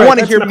if you want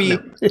to hear me,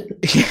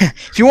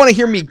 if you want to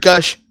hear me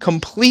gush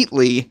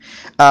completely,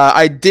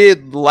 I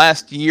did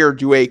last year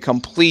do a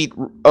complete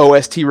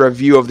OST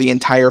review of the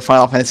entire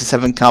Final Fantasy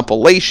VII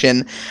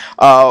compilation,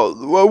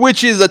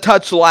 which is a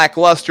touch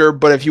lackluster.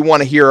 But if you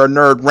want to hear a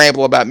nerd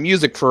ramble about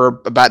music for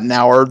about an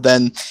hour,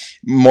 then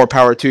more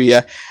power to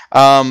you.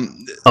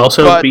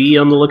 Also, be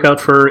on the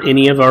lookout for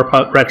any of our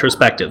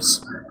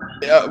retrospectives.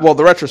 Well,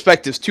 the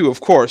retrospectives too,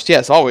 of course.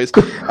 Yes, always.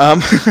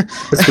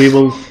 Because we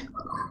will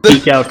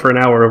geek out for an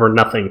hour over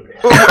nothing.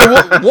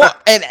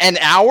 What? An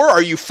hour?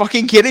 Are you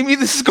fucking kidding me?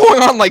 This is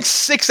going on like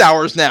 6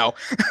 hours now.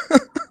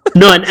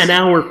 No, an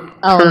hour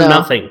per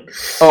nothing.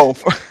 Oh,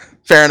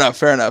 fair enough.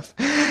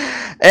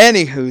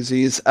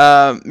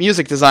 Anywhoosies,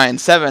 music design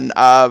 7.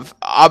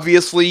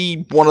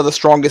 Obviously one of the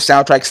strongest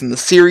soundtracks in the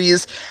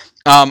series.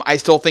 I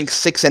still think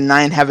 6 and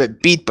 9 have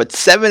it beat, but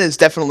 7 is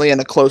definitely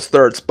in a close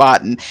third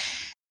spot. And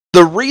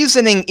the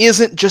reasoning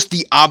isn't just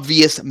the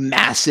obvious,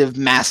 massive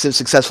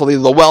successfully,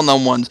 the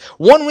well-known ones.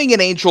 One Winged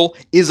Angel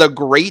is a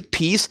great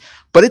piece,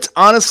 but it's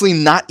honestly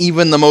not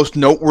even the most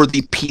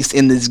noteworthy piece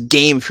in this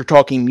game if you're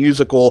talking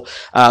musical,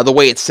 the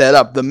way it's set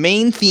up. The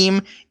main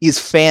theme is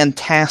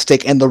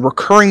fantastic, and the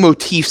recurring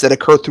motifs that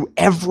occur through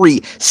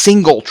every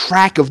single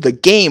track of the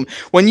game,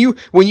 when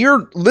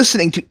you're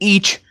listening to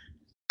each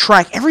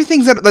track,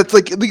 everything's that's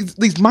like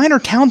these minor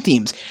town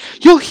themes.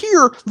 You'll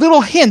hear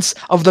little hints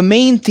of the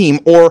main theme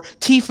or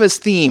Tifa's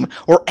theme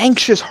or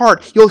Anxious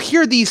Heart. You'll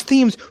hear these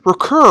themes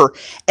recur,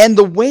 and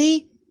the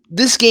way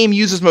this game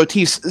uses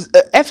motifs.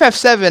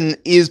 FF7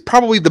 is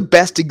probably the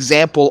best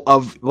example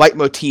of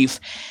leitmotif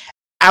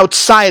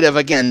outside of,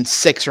 again,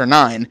 6 or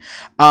 9.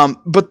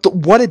 But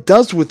what it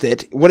does with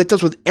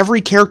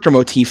every character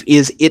motif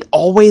is it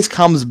always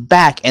comes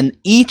back, and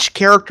each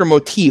character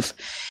motif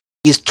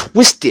is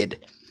twisted.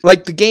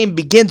 Like, the game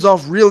begins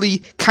off really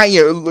kind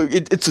of...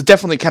 It's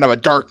definitely kind of a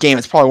dark game.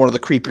 It's probably one of the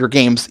creepier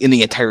games in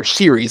the entire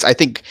series. I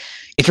think,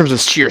 in terms of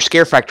sheer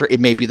scare factor,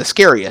 it may be the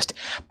scariest.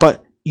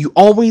 But you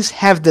always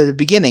have the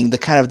beginning, the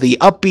kind of the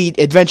upbeat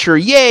adventure,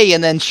 yay,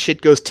 and then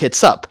shit goes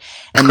tits up.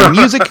 And the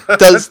music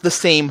does the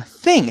same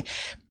thing.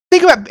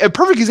 Think about a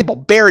perfect example,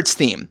 Barrett's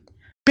theme.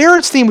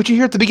 Barrett's theme, which you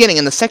hear at the beginning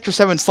in the Sector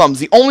 7 slums,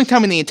 the only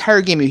time in the entire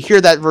game you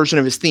hear that version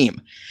of his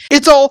theme.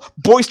 It's all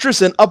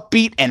boisterous and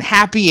upbeat and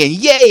happy and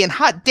yay and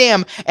hot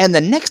damn, and the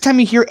next time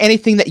you hear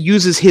anything that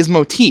uses his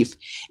motif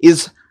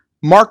is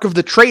Mark of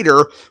the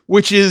Traitor,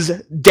 which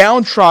is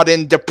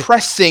downtrodden,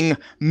 depressing,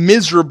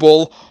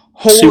 miserable,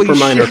 holy Super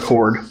minor shit.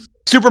 chord.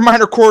 Super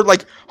minor chord,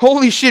 like,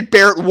 holy shit,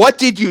 Barrett, what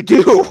did you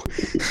do?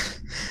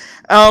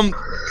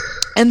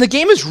 And the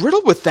game is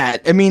riddled with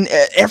that. I mean,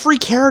 every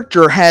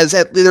character has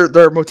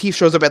their motif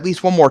shows up at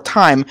least one more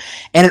time,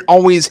 and it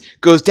always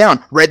goes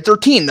down. Red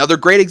 13, another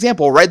great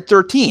example. Red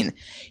 13.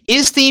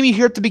 His theme you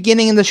hear at the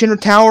beginning in the Shinra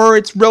Tower,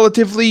 it's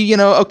relatively,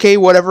 okay,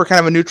 whatever, kind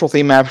of a neutral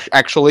theme,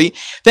 actually.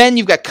 Then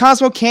you've got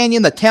Cosmo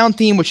Canyon, the town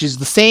theme, which is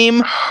the same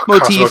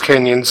motif. Cosmo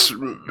Canyon's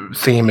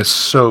theme is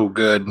so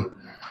good.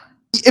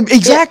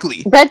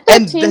 Exactly. Red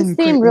 13's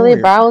theme really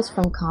borrows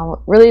from Cosmo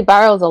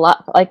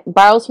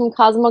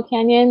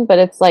Canyon, but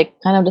it's like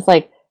kind of just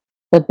like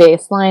the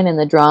bass line and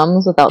the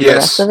drums without the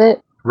rest of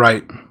it.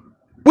 Right.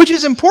 Which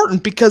is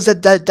important because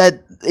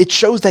that it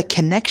shows that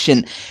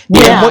connection.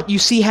 Yeah. And what you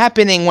see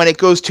happening when it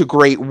goes to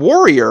Great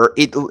Warrior,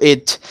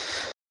 it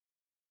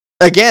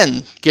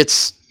again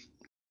gets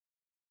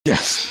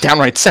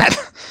downright sad.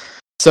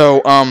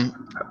 So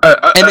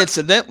and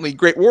incidentally,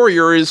 Great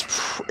Warrior is,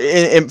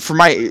 for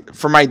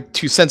my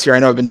 2 cents here, I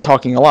know I've been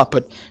talking a lot,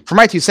 but for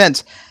my 2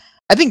 cents,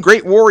 I think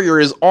Great Warrior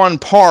is on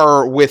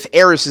par with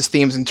Eris's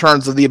themes in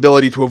terms of the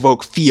ability to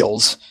evoke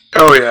feels.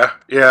 Oh, yeah,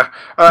 yeah.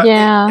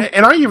 Yeah.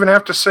 And I even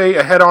have to say,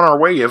 Ahead on Our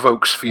Way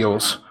evokes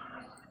feels.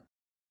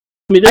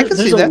 I mean,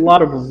 there's a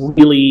lot of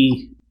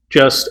really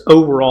just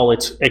overall,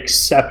 it's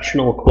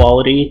exceptional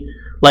quality.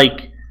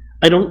 Like,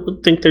 I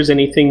don't think there's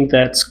anything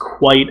that's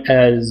quite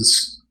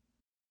as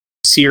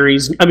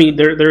series. I mean,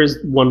 there is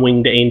One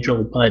Winged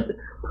Angel, but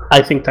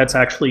I think that's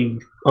actually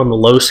on the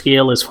low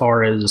scale as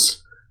far as,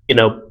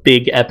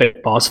 big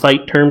epic boss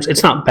fight terms.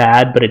 It's not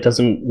bad, but it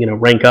doesn't,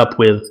 rank up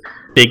with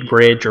Big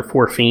Bridge or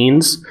Four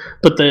Fiends.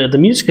 But the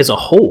music as a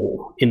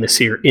whole in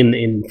the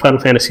in Final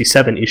Fantasy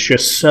VII is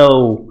just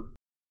so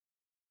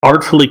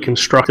artfully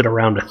constructed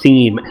around a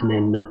theme, and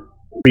then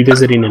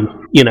revisiting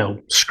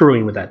and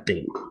screwing with that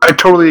theme. I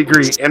totally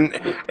agree, and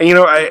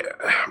I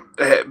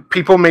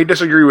people may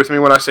disagree with me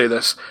when I say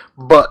this,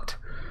 but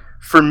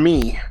for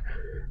me,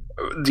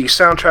 the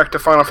soundtrack to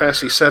Final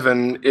Fantasy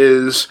VII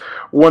is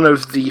one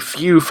of the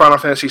few Final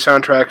Fantasy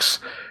soundtracks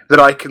that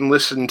I can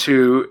listen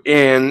to,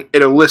 and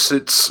it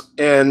elicits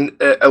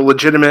a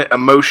legitimate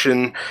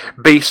emotion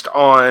based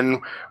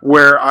on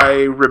where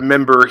I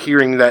remember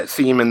hearing that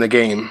theme in the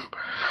game.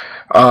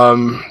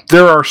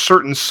 There are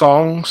certain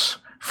songs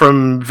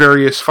from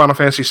various Final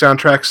Fantasy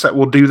soundtracks that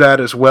will do that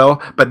as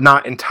well, but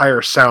not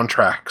entire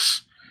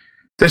soundtracks.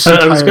 This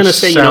I was going to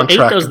say, 8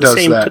 soundtrack does the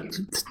same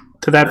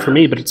to that for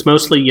me, but it's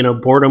mostly,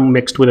 boredom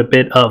mixed with a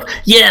bit of,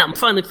 yeah, I'm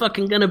finally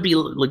fucking going to be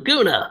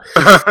Laguna.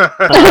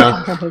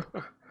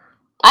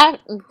 I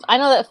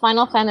know that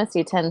Final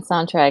Fantasy X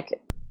soundtrack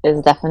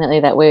is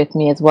definitely that way with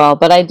me as well,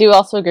 but I do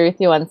also agree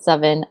with you on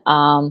 7.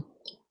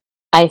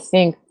 I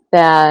think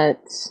that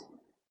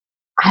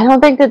I don't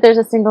think that there's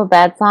a single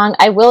bad song.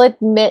 I will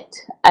admit,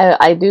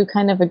 I do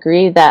kind of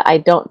agree that I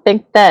don't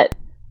think that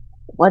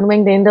One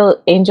Winged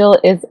Angel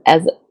is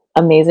as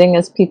amazing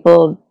as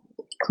people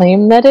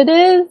claim that it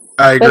is.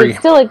 I agree. But it's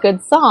still a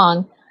good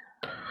song.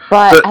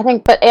 But I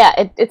think,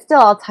 it still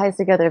all ties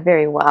together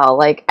very well.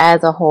 Like,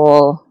 as a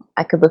whole,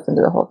 I could listen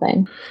to the whole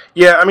thing.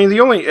 Yeah, I mean, the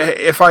only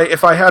if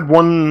I had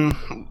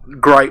one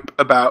gripe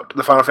about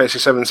the Final Fantasy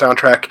VII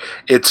soundtrack,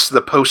 it's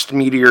the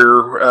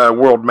post-Meteor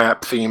world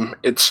map theme.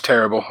 It's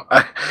terrible.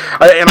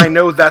 And I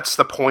know that's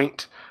the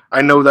point.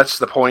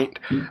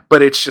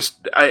 But it's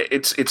just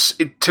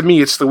to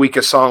me, it's the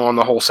weakest song on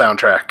the whole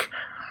soundtrack.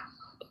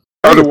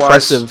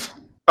 Otherwise,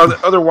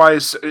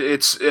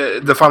 it's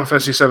the Final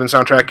Fantasy VII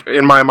soundtrack,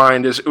 in my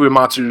mind, is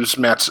Uematsu's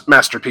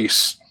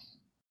masterpiece.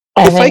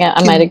 I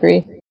might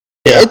agree.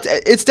 Yeah.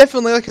 It's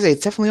definitely, like I say,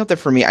 it's definitely up there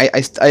for me.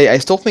 I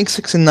still think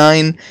 6 and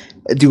 9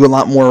 do a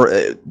lot more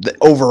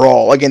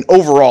overall. Again,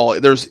 overall,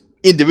 there's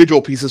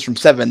individual pieces from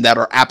 7 that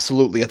are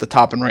absolutely at the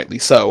top, and rightly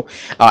so.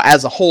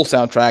 As a whole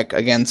soundtrack,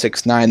 again,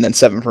 6, 9, then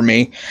 7 for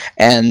me,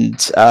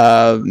 and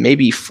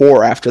maybe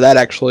 4 after that,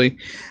 actually.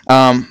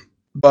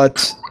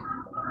 But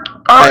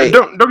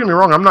Don't get me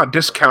wrong. I'm not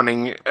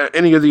discounting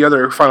any of the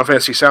other Final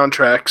Fantasy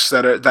soundtracks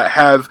that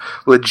have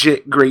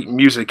legit great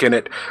music in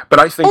it, but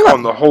I think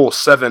on the whole,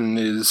 7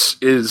 is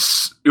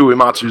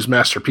Uematsu's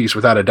masterpiece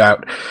without a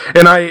doubt.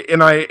 And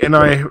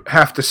I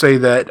have to say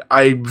that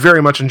I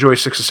very much enjoy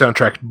 6's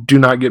soundtrack. Do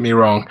not get me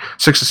wrong.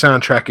 6's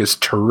soundtrack is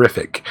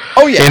terrific.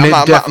 Oh yeah, and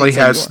it definitely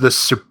has the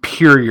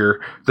superior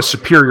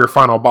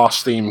final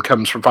boss theme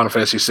comes from Final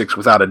Fantasy 6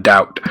 without a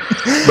doubt.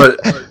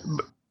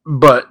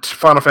 But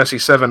Final Fantasy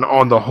VII,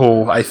 on the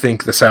whole, I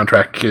think the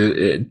soundtrack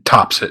it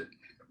tops it.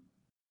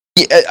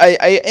 Yeah,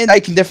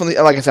 I can definitely,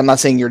 like I said, I'm not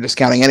saying you're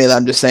discounting any of that.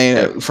 I'm just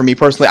saying, for me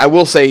personally, I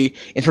will say,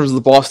 in terms of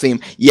the boss theme,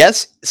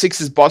 yes,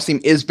 6's boss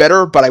theme is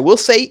better, but I will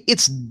say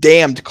it's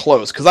damned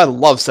close, because I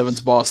love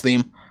 7's boss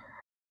theme.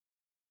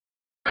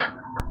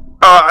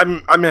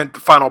 I meant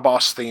the final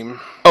boss theme.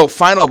 Oh,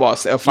 final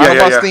boss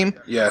theme?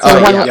 Yeah.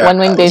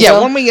 One-Winged Angel? Yeah,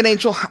 One-Winged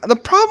Angel. The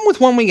problem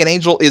with One-Winged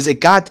Angel is it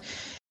got...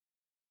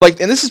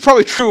 and this is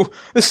probably true,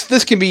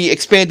 this can be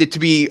expanded to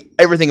be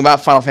everything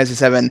about Final Fantasy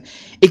VII.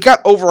 It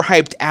got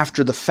overhyped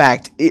after the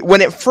fact.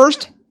 When it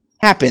first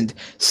happened,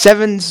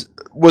 7's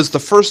was the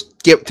first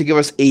to give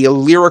us a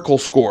lyrical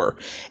score.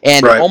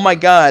 And, oh my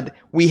god,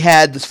 we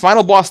had this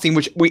final boss theme,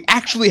 which we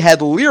actually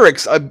had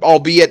lyrics,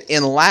 albeit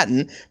in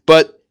Latin,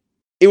 but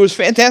it was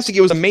fantastic,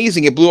 it was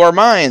amazing, it blew our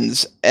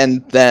minds.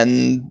 And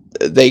then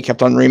they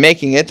kept on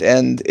remaking it,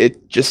 and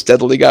it just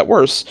steadily got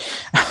worse.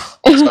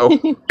 So, I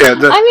mean,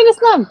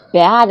 it's not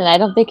bad, and I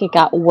don't think it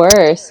got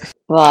worse.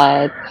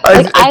 But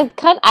I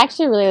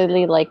actually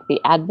really like the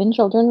Advent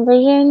Children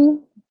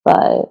version.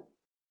 But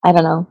I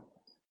don't know.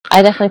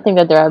 I definitely think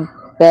that there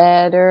are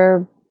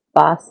better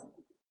boss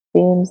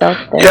themes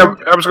out there. Yeah,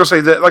 I was going to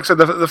say that. Like I said,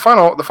 the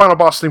final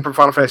boss theme from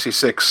Final Fantasy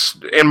VI,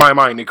 in my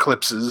mind,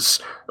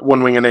 eclipses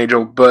One-Winged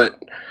Angel.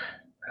 But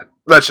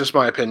that's just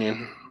my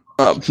opinion.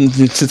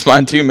 It's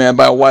mine too, man,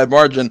 by a wide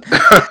margin.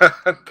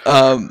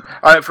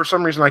 For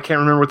some reason, I can't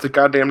remember what the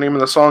goddamn name of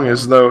the song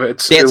is, though.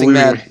 It's Dancing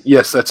Mad.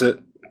 Yes, that's it.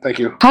 Thank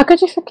you. How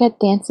could you forget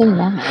Dancing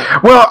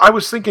Mad? Well, I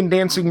was thinking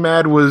Dancing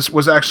Mad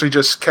was actually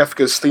just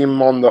Kefka's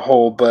theme on the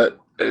whole, but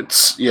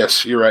it's...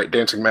 Yes, you're right,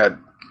 Dancing Mad.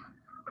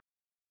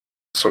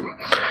 So,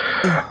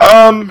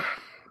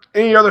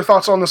 any other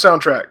thoughts on the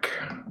soundtrack?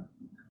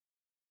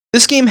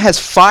 This game has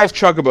 5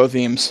 Chocobo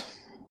themes.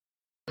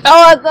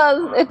 Oh, it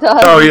does. It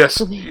does. Oh,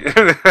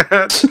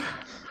 yes.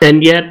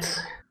 And yet,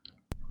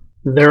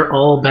 they're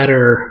all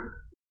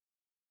better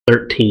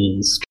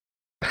 13s.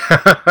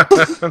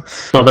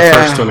 Well, the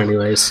first one,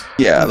 anyways.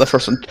 Yeah, the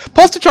first one.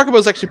 Pulse de Chocobo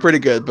is actually pretty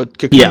good, but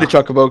Cocoon de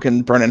Chocobo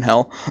can burn in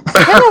hell.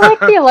 I kind of like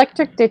the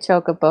Electric de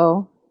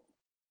Chocobo.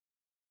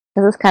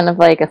 This is kind of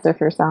like a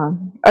surfer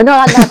song. Oh, no,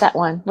 not that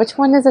one. Which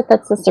one is it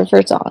that's the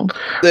surfer song?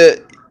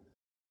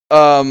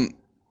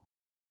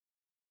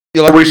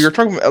 You're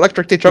talking about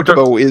Electric de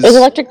Chocobo is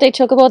Electric de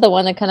Chocobo the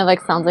one that kind of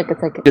like sounds like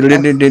it's like the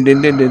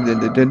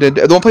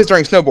one plays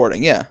during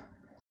snowboarding, yeah.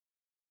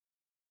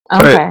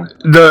 Okay.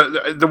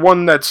 The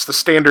one that's the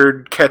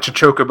standard Catch a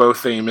Chocobo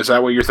theme, is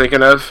that what you're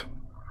thinking of?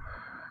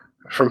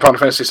 From Final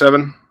Fantasy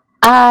VII?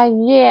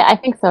 Yeah, I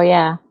think so,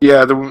 yeah.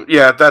 Yeah,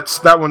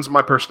 that one's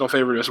my personal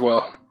favorite as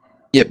well.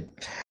 Yep.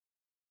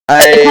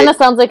 It kind of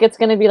sounds like it's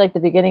going to be like the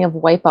beginning of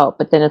Wipeout,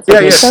 but then it's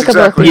like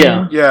exactly.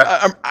 Theme.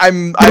 Yeah. I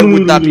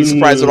would not be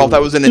surprised at all if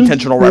that was an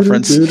intentional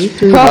reference.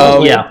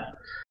 Yeah.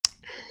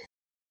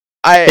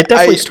 It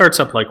definitely starts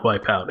up like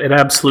Wipeout. It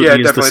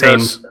absolutely is the same.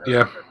 Does.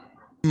 Yeah.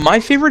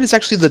 My favorite is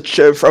actually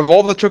of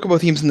all the Chocobo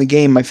themes in the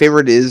game, my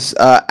favorite is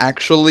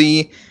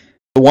actually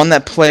the one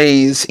that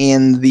plays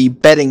in the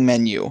betting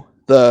menu.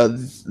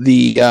 The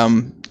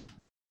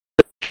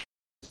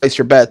place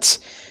your bets.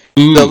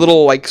 The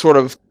little like sort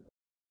of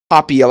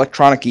poppy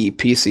electronic-y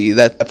PC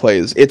that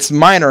plays. It's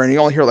minor and you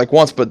only hear it like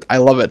once, but I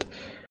love it.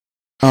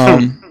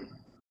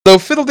 Though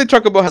Fiddle de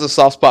Chocobo has a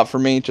soft spot for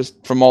me,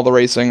 just from all the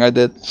racing I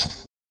did.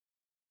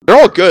 They're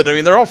all good. I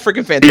mean, they're all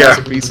freaking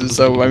fantastic pieces.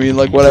 So I mean,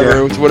 like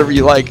whatever, it's whatever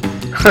you like.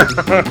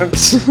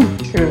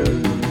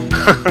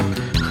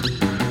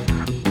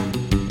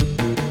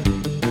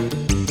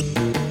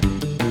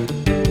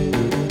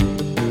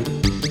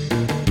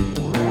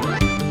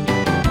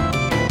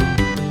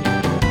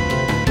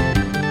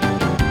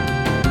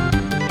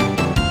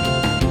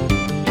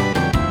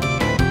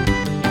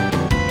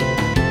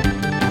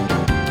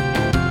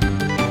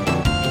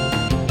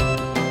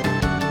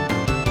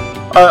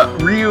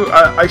 Ryu,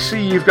 I see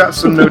you've got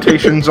some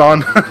notations on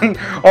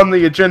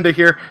the agenda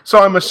here, so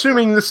I'm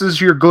assuming this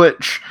is your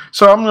glitch.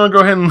 So I'm going to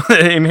go ahead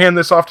and hand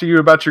this off to you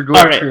about your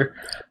glitch here.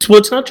 Well,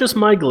 it's not just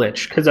my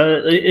glitch, because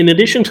in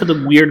addition to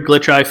the weird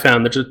glitch I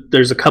found,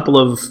 there's a couple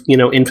of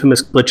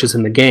infamous glitches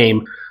in the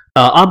game.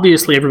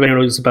 Obviously, everybody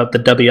knows about the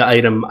W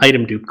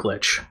item dupe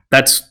glitch.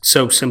 That's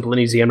so simple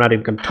and easy, I'm not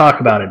even going to talk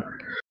about it.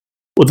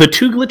 Well, the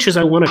 2 glitches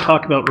I want to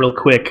talk about real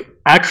quick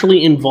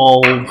actually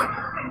involve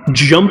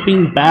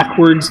jumping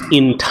backwards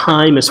in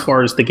time as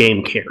far as the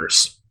game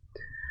cares.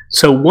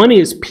 So one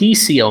is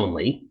PC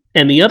only,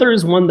 and the other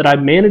is one that I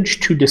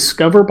managed to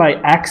discover by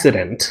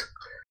accident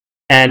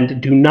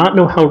and do not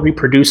know how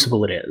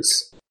reproducible it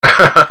is.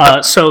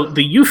 So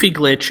the Yuffie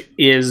glitch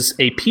is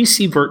a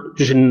PC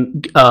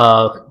version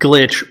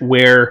glitch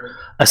where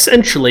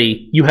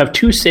essentially you have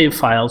two save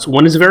files.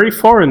 One is very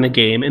far in the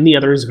game, and the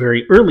other is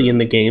very early in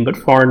the game, but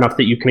far enough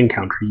that you can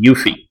encounter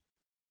Yuffie.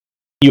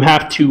 You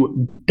have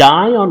to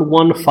die on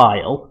one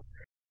file,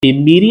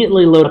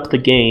 immediately load up the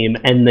game,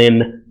 and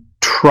then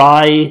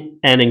try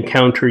and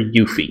encounter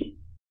Yuffie.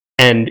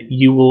 And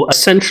you will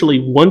essentially,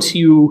 once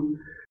you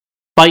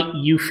fight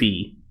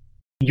Yuffie,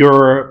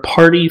 your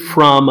party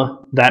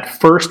from that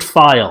first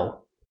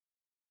file...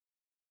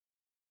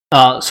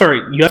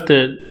 you have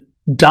to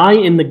die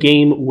in the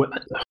game...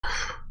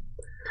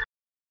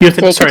 You have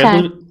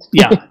to,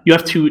 you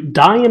have to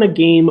die in a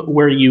game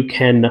where you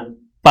can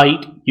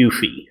fight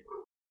Yuffie.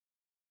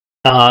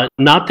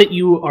 Not that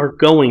you are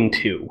going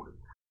to,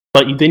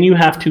 but then you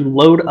have to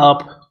load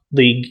up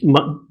the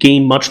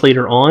game much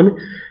later on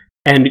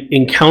and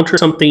encounter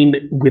something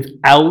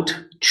without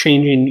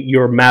changing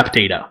your map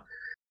data.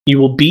 You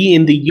will be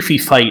in the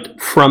Yuffie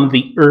fight from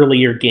the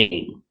earlier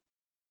game.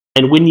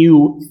 And when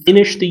you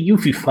finish the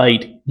Yuffie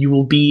fight, you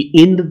will be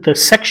in the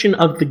section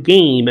of the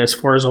game, as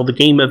far as all the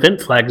game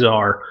event flags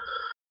are,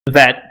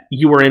 that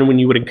you were in when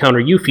you would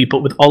encounter Yuffie,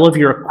 but with all of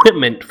your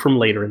equipment from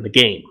later in the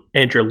game,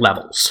 and your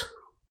levels,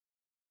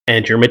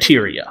 and your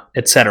materia,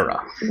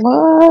 etc.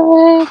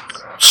 What?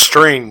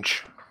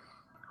 Strange.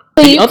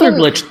 So The other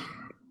glitch...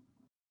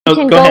 You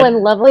can go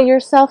and level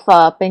yourself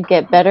up and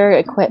get better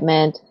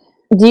equipment.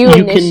 Do you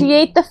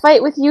initiate the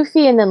fight with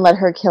Yuffie and then let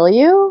her kill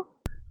you?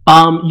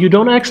 You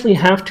don't actually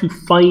have to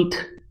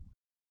fight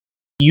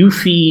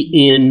Yuffie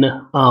in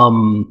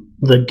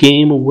the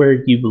game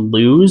where you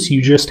lose.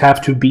 You just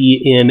have to be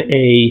in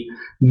a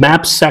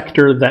map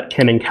sector that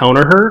can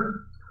encounter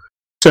her.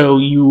 So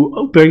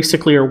you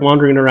basically are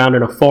wandering around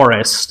in a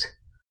forest,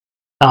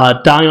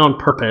 die on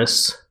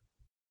purpose,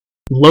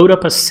 load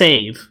up a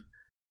save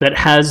that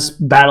has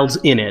battles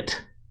in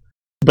it,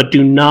 but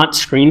do not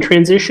screen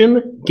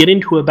transition, get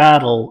into a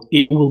battle,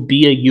 it will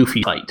be a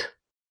Yuffie fight.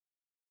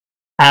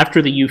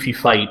 After the Yuffie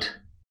fight,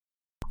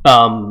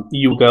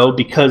 you go,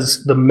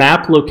 because the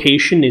map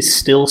location is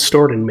still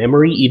stored in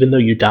memory even though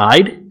you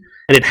died,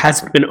 and it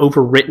hasn't been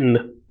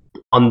overwritten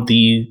on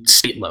the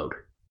state load.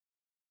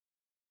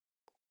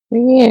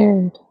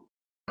 Weird.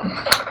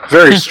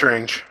 Very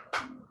strange.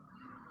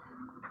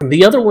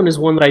 The other one is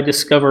one that I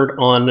discovered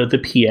on the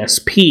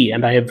PSP,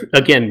 and I have,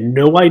 again,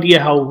 no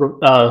idea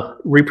how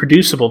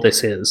reproducible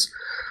this is,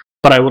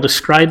 but I will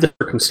describe the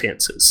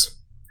circumstances.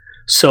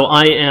 So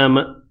I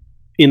am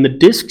in the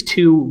Disc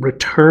 2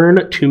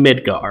 Return to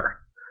Midgar.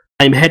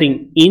 I'm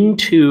heading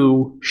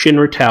into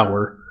Shinra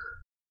Tower,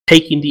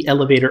 taking the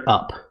elevator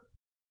up.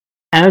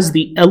 As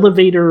the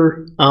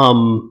elevator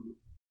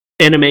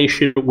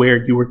animation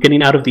where you were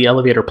getting out of the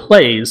elevator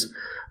plays,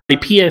 my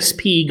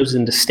PSP goes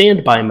into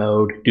standby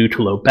mode due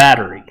to low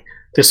battery.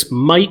 This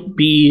might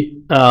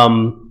be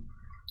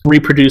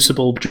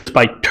reproducible just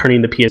by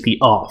turning the PSP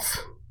off.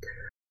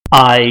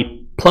 I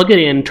plug it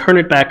in, turn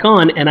it back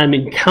on, and I'm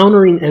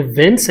encountering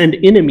events and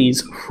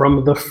enemies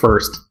from the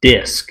first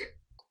disc.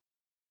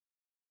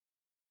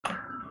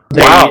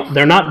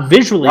 They're not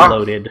visually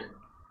loaded,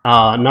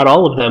 not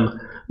all of them,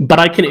 but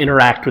I can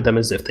interact with them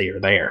as if they are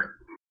there.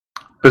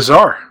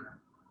 Bizarre.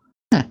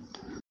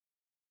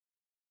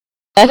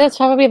 That is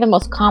probably the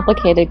most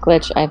complicated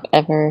glitch I've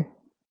ever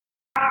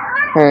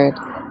heard.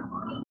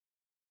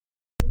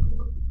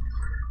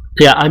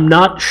 Yeah, I'm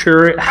not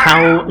sure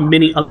how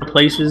many other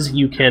places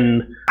you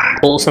can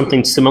pull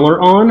something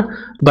similar on,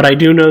 but I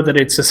do know that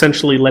it's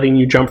essentially letting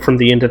you jump from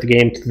the end of the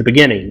game to the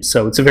beginning.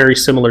 So it's very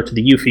similar to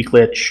the Yuffie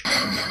glitch,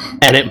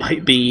 and it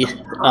might be,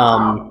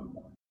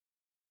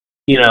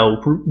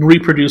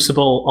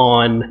 reproducible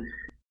on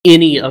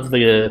any of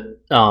the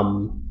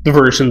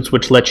versions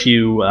which let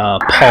you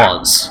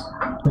pause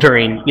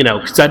during,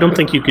 because I don't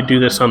think you could do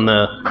this on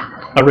the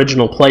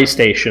original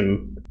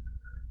PlayStation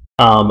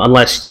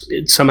unless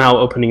somehow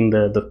opening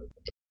the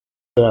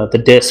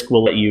disc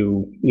will let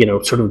you,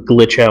 sort of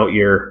glitch out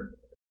your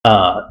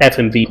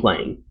FMV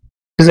playing.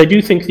 Because I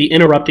do think the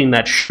interrupting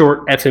that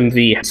short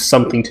FMV has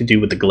something to do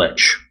with the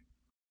glitch.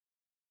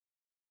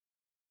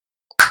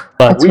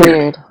 But that's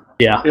weird.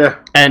 Yeah.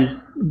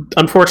 And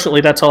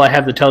unfortunately, that's all I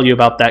have to tell you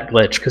about that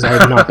glitch, because I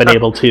have not been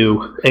able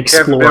to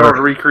explore. You haven't been able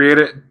to recreate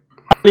it?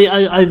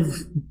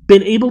 I've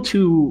been able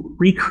to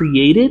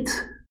recreate it,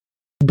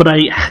 but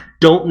I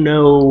don't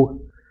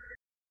know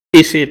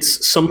if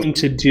it's something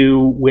to do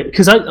with...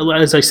 Because,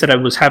 as I said, I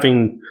was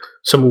having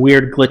some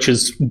weird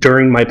glitches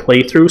during my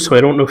playthrough, so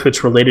I don't know if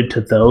it's related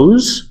to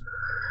those.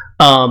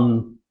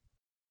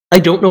 I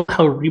don't know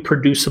how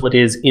reproducible it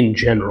is in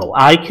general.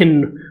 I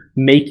can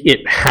make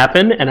it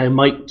happen, and I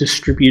might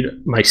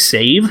distribute my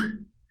save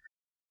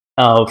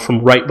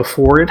from right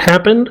before it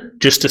happened,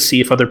 just to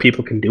see if other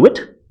people can do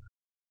it.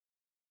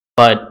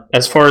 But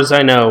as far as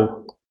I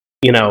know,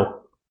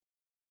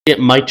 it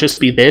might just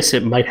be this,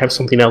 it might have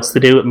something else to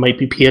do, it might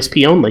be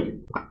PSP only.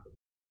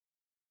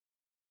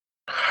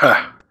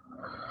 Huh.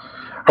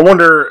 I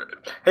wonder,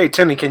 hey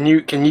Tinny, can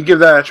you give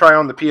that a try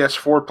on the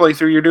PS4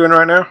 playthrough you're doing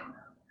right now?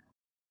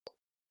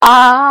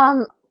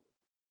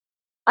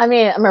 I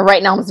mean,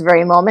 right now, this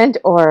very moment,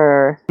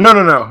 or No,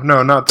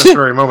 not this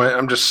very moment.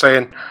 I'm just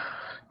saying.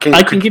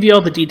 I can give you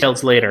all the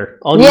details later.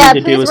 All you yeah,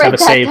 need to do please is write have a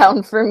that save.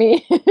 down for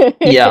me.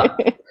 Yeah.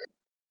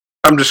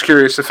 I'm just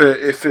curious if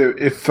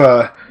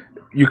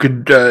you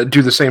could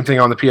do the same thing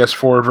on the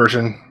PS4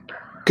 version.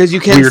 Because you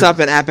can stop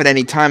an app at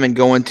any time and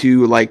go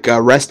into like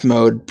rest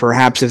mode.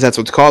 Perhaps if that's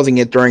what's causing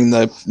it during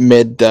the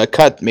mid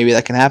cut, maybe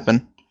that can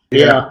happen.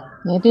 Yeah.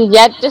 Maybe.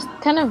 Yeah, just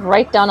kind of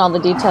write down all the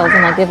details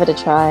and I'll give it a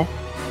try.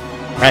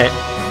 Right.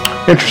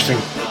 Interesting.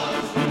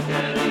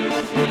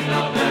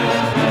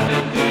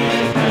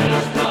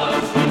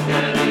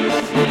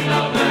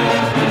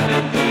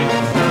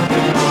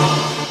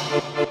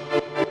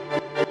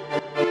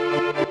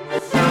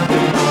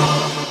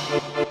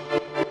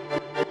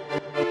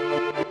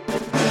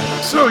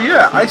 So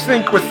yeah, I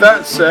think with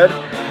that said,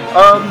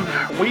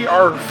 we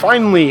are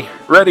finally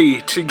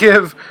ready to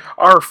give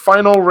our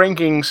final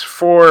rankings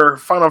for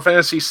Final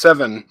Fantasy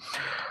VII.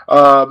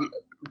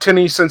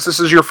 Tinny, since this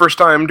is your first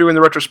time doing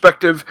the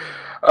retrospective,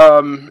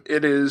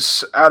 it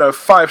is out of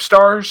 5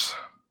 stars.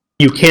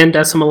 You can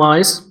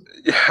decimalize.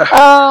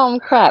 Oh,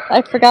 crap.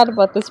 I forgot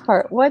about this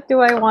part. What do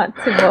I want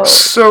to vote?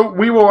 So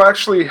we will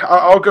actually,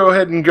 I'll go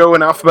ahead and go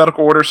in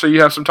alphabetical order so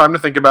you have some time to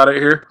think about it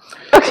here.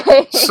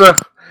 Okay. So,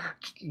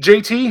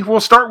 JT, we'll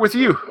start with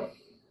you.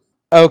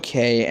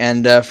 Okay,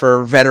 and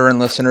for veteran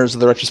listeners of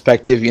the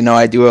retrospective,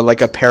 I do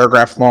a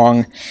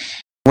paragraph-long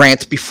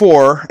rant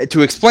before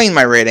to explain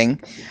my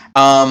rating.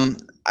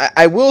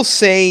 I will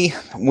say,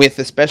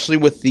 especially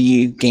with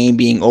the game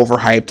being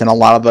overhyped and a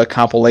lot of the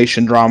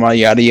compilation drama,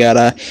 yada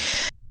yada,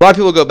 a lot of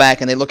people go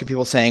back and they look at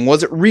people saying,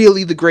 was it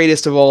really the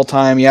greatest of all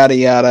time, yada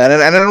yada,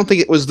 and I don't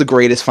think it was the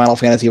greatest Final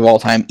Fantasy of all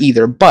time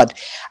either, but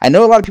I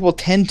know a lot of people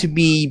tend to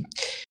be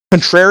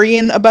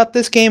contrarian about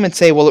this game and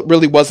say, well, it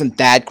really wasn't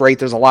that great,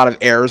 there's a lot of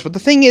errors, but the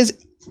thing is,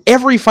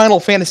 every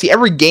Final Fantasy,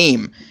 every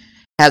game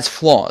has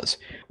flaws.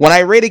 When I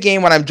rate a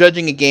game, when I'm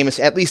judging a game,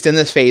 at least in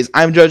this phase,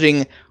 I'm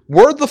judging,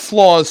 were the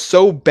flaws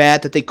so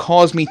bad that they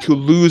caused me to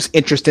lose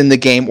interest in the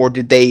game, or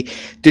did they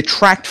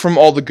detract from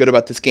all the good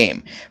about this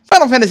game?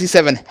 Final Fantasy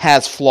VII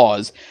has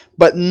flaws,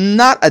 but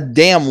not a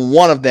damn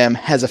one of them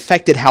has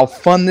affected how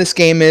fun this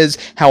game is,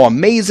 how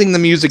amazing the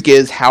music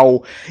is,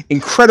 how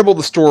incredible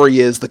the story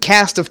is. The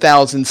cast of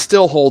thousands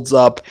still holds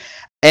up.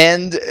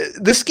 And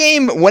this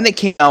game, when it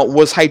came out,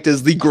 was hyped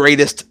as the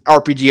greatest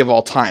RPG of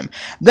all time.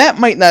 That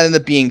might not end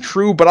up being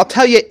true, but I'll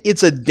tell you,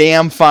 it's a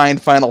damn fine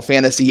Final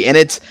Fantasy, and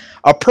it's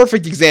a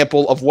perfect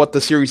example of what the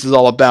series is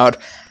all about.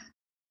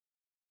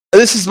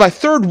 This is my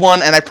third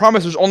one, and I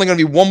promise there's only going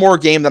to be one more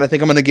game that I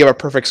think I'm going to give a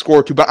perfect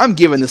score to, but I'm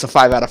giving this a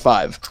 5 out of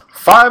 5.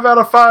 5 out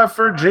of 5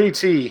 for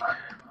JT.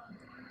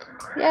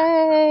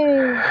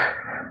 Yay!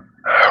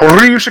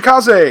 Ryu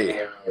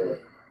Shikaze.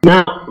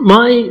 Now,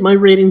 my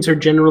ratings are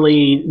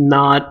generally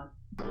not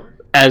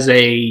as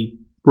a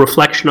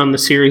reflection on the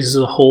series as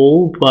a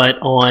whole, but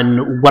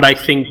on what I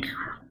think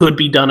could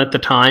be done at the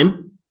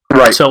time.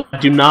 Right. So I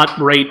do not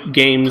rate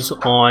games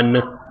on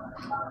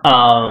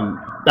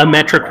a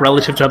metric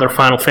relative to other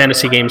Final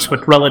Fantasy games,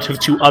 but relative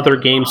to other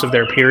games of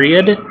their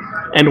period,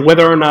 and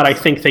whether or not I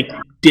think they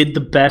did the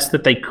best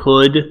that they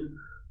could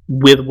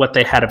with what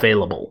they had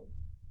available.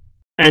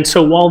 And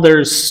so while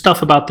there's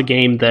stuff about the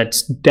game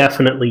that's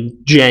definitely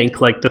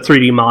jank, like the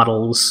 3D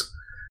models,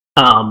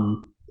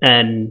 and,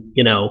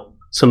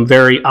 some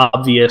very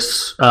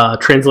obvious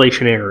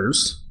translation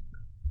errors,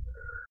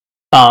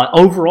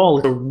 overall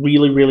it's a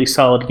really, really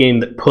solid game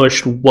that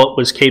pushed what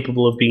was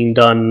capable of being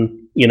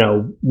done,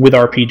 with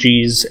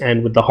RPGs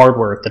and with the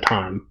hardware at the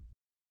time.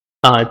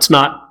 It's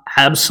not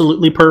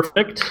absolutely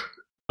perfect,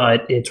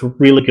 but it's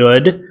really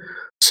good.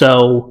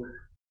 So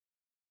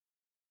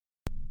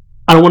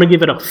I don't want to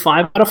give it a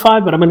 5 out of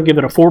 5, but I'm going to give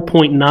it a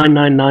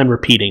 4.999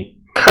 repeating.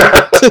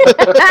 He's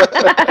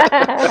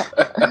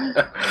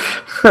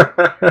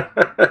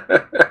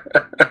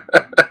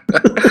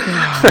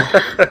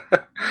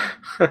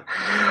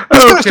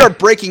going to start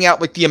breaking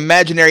out like the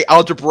imaginary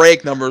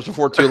algebraic numbers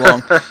before too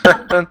long.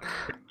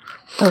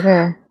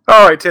 Okay.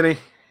 All right, Tinny.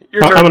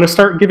 Your turn. I'm going to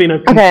start giving a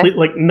complete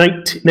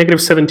negative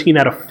 17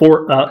 out of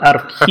 4 out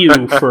of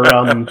Q for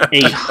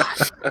 8.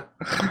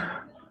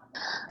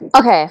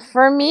 Okay,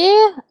 for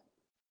me,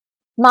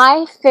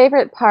 my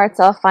favorite parts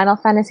of Final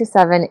Fantasy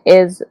VII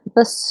is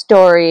the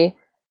story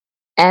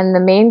and the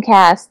main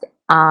cast.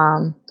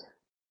 In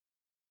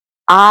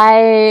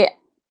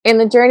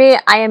the journey,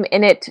 I am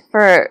in it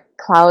for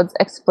Cloud's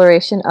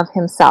exploration of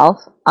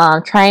himself,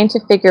 trying to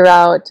figure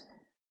out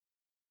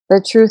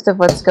the truth of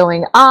what's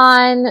going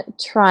on,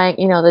 trying,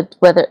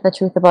 whether the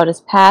truth about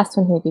his past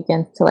when he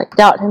begins to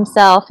doubt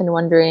himself and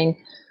wondering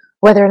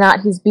whether or not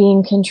he's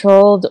being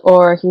controlled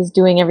or he's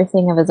doing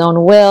everything of his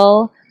own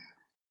will.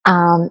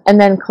 And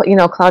then,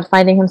 Cloud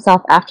finding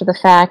himself after the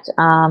fact,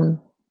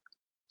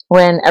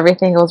 when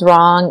everything goes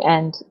wrong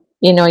and,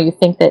 you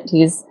think that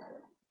he's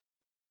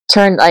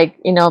turned,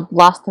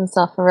 lost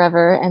himself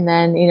forever. And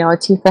then,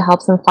 Tifa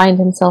helps him find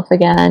himself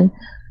again.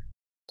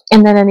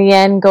 And then in the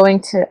end,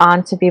 going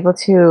on to be able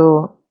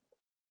to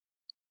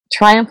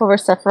triumph over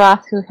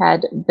Sephiroth, who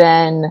had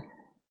been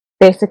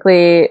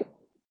basically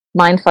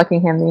mind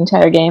fucking him the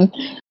entire game.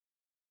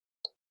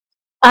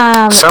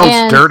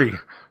 Sounds dirty.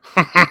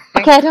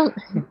 Okay, I don't,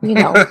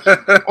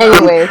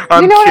 anyways.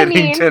 I'm you know kidding, what I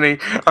mean? Tinny.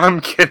 I'm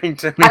kidding,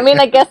 Tinny. I mean,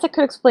 I guess I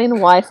could explain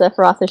why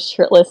Sephiroth is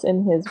shirtless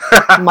in his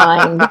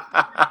mind.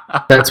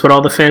 That's what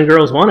all the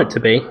fangirls want it to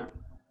be.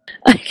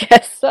 I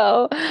guess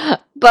so.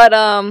 But,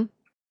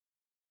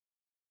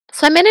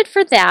 so I'm in it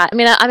for that. I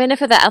mean, I'm in it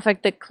for that.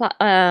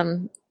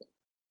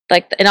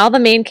 Like, in all the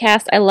main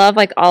cast, I love,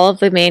 like, all of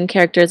the main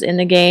characters in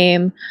the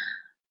game.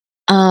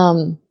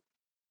 Are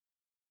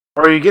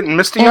you getting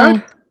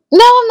misty-eyed?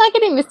 No, I'm not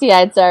getting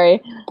misty-eyed,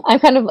 sorry. I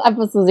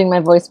was losing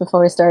my voice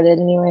before we started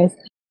anyways.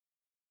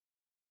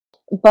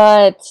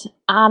 But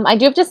I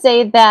do have to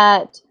say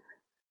that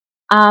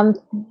I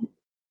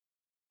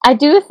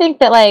do think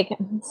that, like,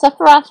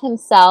 Sephiroth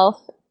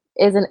himself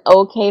is an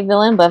okay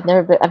villain, but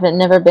I've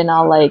never been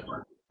all, like,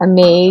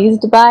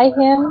 amazed by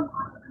him.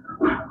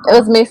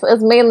 It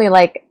was mainly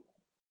like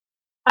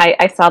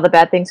I saw the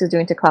bad things he was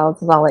doing to Cloud,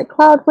 so I was all like,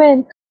 Cloud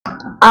win.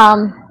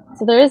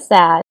 So there is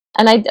that.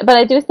 But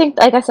I do think,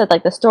 like I said,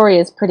 like, the story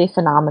is pretty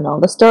phenomenal.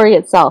 The story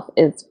itself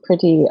is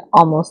pretty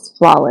almost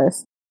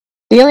flawless.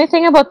 The only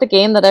thing about the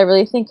game that I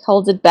really think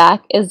holds it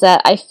back is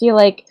that I feel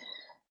like,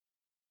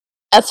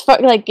 as far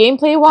like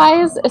gameplay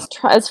wise,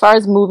 as far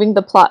as moving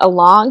the plot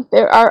along,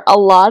 there are a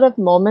lot of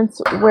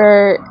moments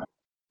where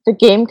the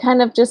game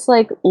kind of just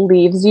like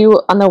leaves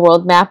you on the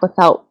world map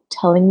without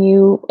telling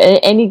you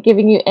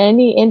giving you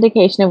any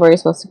indication of where you're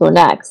supposed to go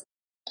next.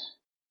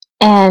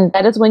 And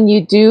that is when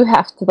you do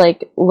have to,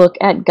 like, look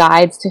at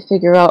guides to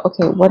figure out,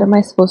 okay, what am I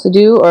supposed to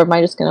do? Or am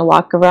I just going to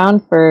walk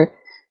around for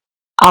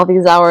all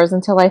these hours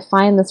until I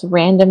find this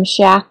random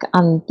shack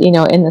in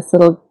this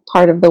little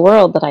part of the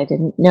world that I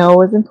didn't know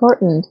was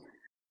important?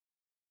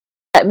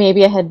 That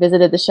maybe I had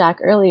visited the shack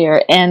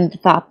earlier and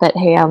thought that,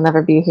 hey, I'll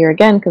never be here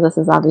again because this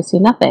is obviously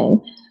nothing.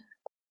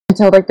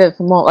 Until, like,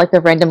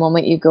 the random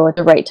moment you go at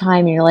the right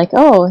time and you're like,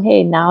 oh,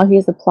 hey, now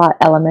here's a plot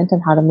element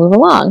on how to move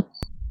along.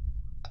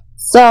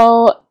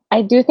 So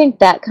I do think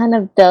that kind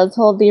of does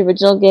hold the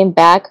original game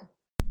back,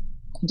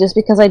 just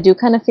because I do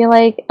kind of feel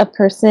like a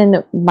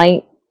person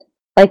might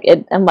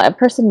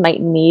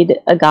need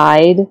a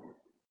guide,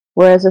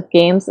 whereas with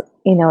games,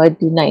 it'd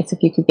be nice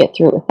if you could get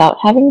through it without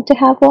having to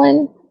have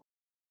one.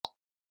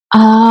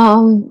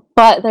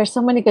 But there's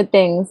so many good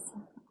things.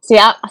 See,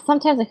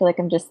 sometimes I feel like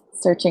I'm just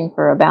searching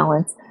for a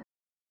balance.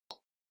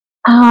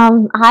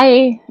 I'm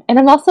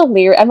also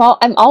leery. I'm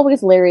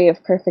always leery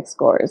of perfect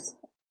scores.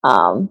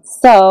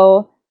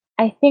 So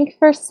I think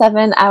for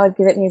 7, I would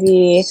give it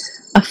maybe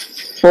a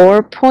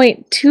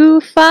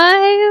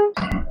 4.25.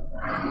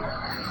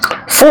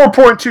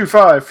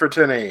 4.25 for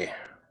Tinny.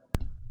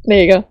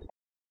 There you go.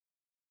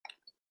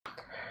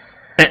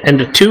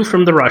 And a 2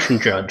 from the Russian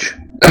judge. 2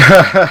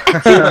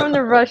 from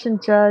the Russian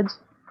judge.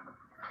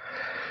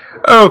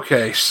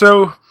 Okay,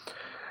 so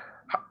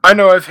I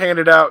know I've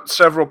handed out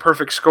several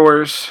perfect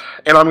scores,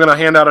 and I'm going to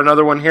hand out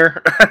another one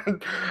here.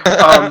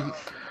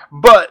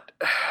 But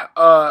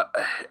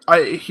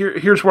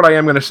here's what I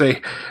am going to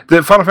say.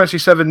 The Final Fantasy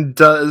VII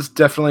does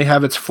definitely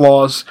have its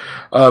flaws.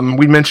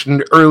 We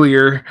mentioned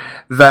earlier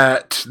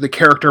that the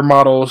character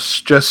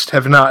models just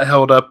have not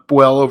held up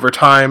well over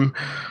time.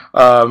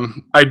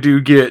 I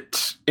do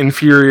get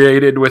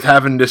infuriated with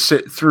having to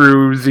sit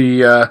through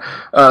the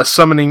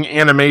summoning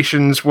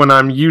animations when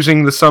I'm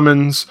using the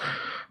summons.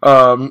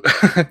 Well,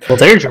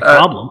 there's your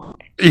problem.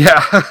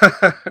 Yeah.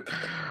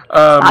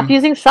 Stop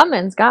using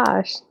summons,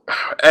 gosh.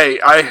 Hey,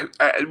 I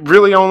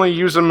really only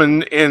use them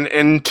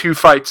in 2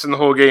 fights in the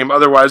whole game.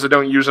 Otherwise, I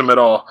don't use them at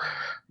all.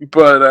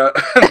 But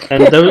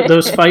and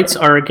those fights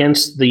are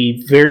against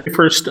the very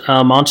first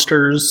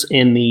monsters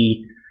in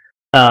the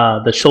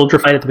soldier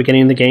fight at the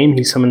beginning of the game.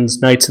 He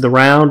summons Knights of the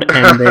Round,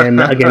 and then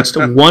against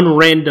one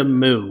random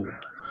Moo,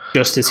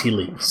 just as he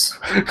leaves.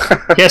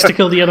 He has to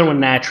kill the other one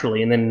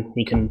naturally, and then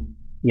he can,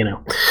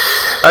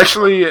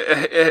 Actually,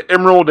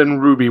 Emerald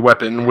and Ruby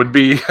weapon would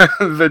be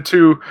the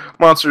 2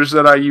 monsters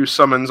that I use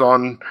summons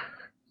on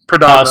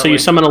predominantly. So you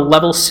summon a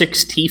level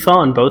 6 Tifa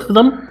on both of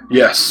them?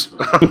 Yes.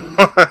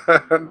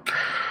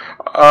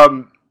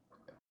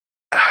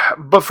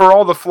 But for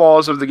all the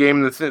flaws of the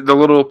game, the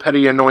little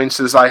petty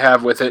annoyances I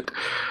have with it,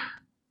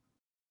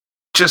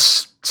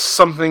 just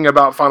something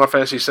about Final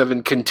Fantasy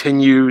VII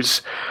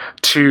continues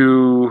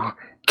to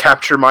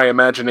capture my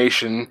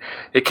imagination.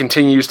 It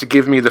continues to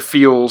give me the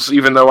feels,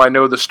 even though I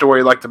know the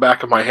story like the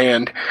back of my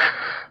hand.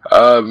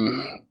 I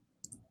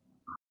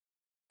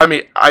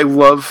mean, I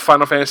love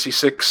Final Fantasy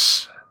VI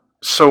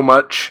so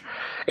much,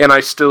 and I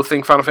still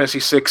think Final Fantasy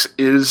VI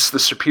is the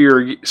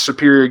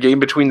superior game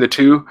between the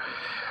two,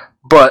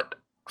 but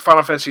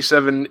Final Fantasy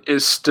VII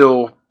is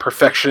still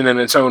perfection in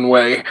its own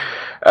way,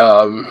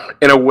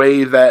 in a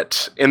way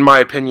that, in my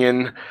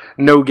opinion,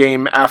 no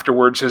game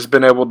afterwards has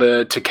been able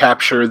to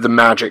capture the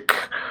magic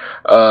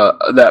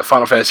that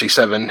Final Fantasy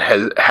VII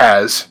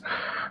has.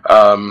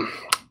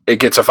 It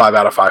gets a 5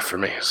 out of 5 for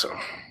me. So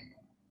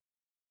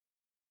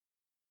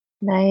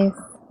nice.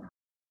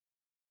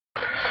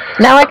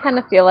 Now I kind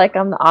of feel like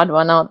I'm the odd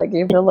one out that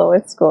gave the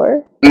lowest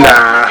score.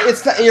 Nah.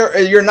 It's not,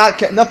 you're not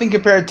nothing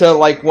compared to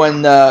like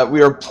when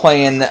we were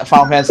playing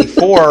Final Fantasy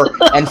IV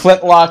and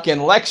Flintlock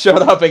and Lex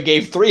showed up and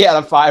gave 3 out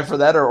of 5 for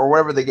that or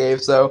whatever they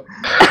gave. So,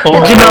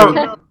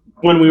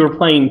 when we were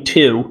playing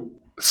 2.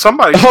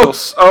 Somebody still.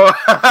 Oh,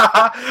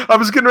 I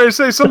was getting ready to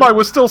say somebody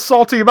was still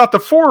salty about the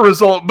 4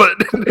 result, but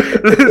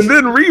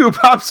then Ryu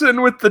pops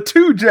in with the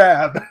 2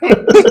 jab.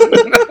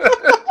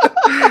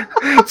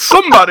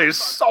 Somebody's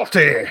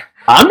salty.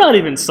 I'm not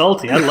even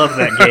salty. I love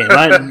that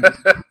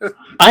game.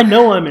 I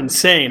know I'm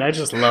insane. I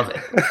just love it.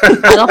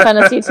 Final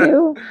Fantasy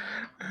 2.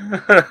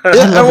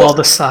 I love all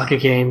the Saga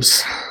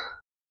games.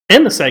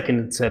 And the Seiken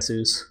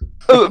Densetsus.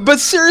 But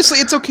seriously,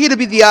 it's okay to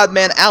be the odd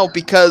man out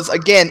because,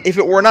 again, if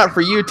it were not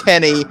for you,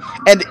 Tenny,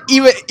 and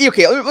even...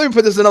 Okay, let me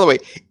put this another way.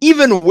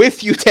 Even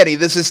with you, Tenny,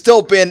 this has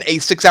still been a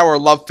 6-hour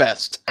love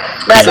fest.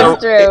 That is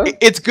true.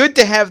 It's good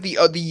to have the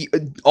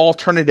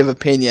alternative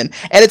opinion.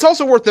 And it's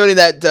also worth noting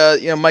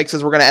that, Mike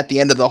says we're going to, at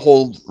the end of the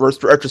whole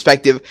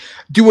retrospective,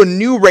 do a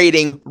new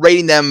rating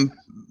them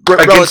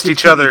against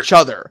each other.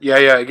 Yeah,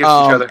 against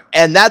each other.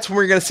 And that's when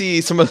we're going to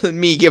see some of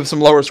me give some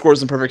lower scores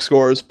than perfect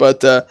scores.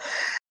 But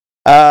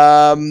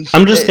I'm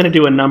just going to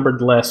do a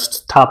numbered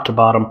list, top to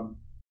bottom.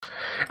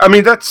 I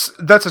mean, that's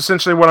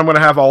essentially what I'm going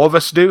to have all of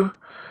us do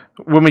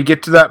when we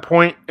get to that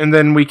point, and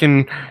then we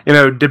can,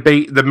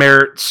 debate the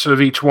merits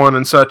of each one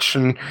and such,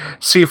 and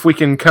see if we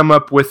can come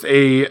up with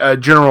a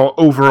general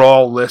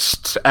overall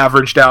list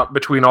averaged out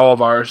between all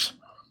of ours.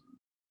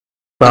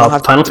 Well,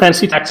 Final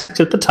Fantasy Tactics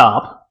at the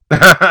top.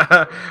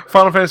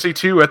 Final Fantasy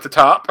 2 at the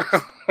top.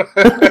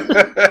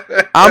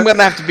 I'm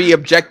gonna have to be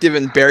objective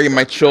and bury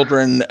my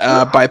children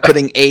by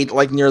putting 8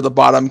 like near the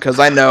bottom because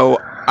I know,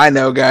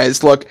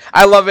 guys. Look,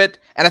 I love it,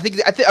 and I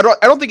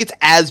don't think it's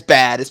as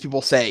bad as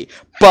people say,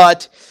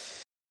 but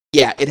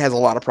yeah, it has a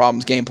lot of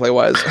problems gameplay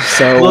wise.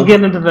 So we'll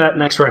get into that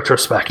next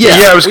retrospective.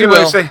 Yeah, I was going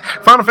to say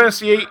Final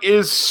Fantasy 8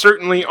 is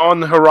certainly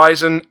on the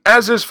horizon,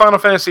 as is Final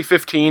Fantasy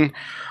 15.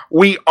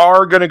 We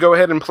are going to go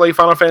ahead and play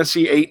Final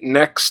Fantasy VIII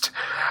next.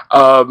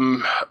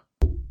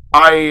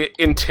 I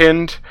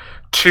intend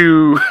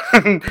to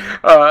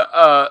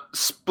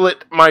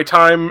split my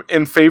time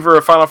in favor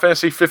of Final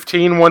Fantasy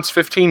 15 once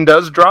 15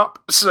 does drop.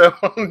 So,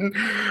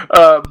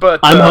 but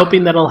I'm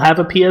hoping that I'll have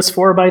a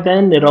PS4 by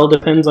then. It all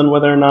depends on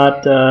whether or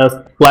not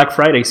Black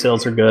Friday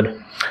sales are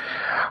good.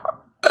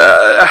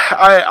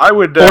 I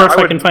would, or if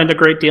I can find a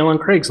great deal on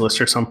Craigslist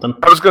or something.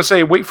 I was going to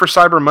say, wait for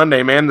Cyber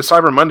Monday, man. The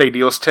Cyber Monday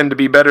deals tend to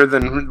be better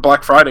than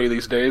Black Friday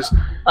these days.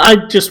 I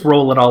just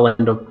roll it all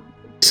into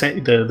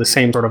the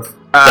same sort of thing.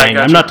 Gotcha.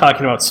 I'm not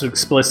talking about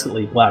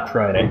explicitly Black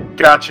Friday.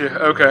 Gotcha.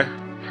 Okay,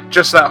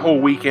 just that whole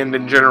weekend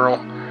in general.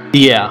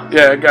 Yeah.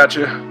 Yeah,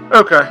 gotcha.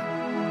 Okay.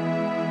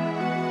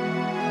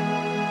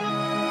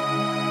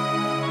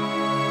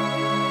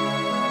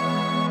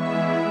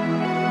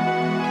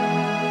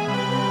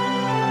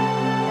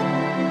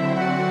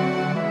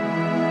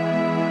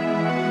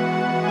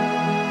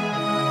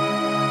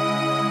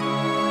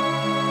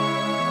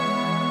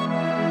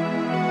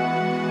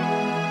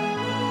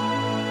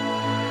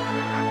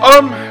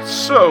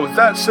 So,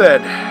 that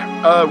said,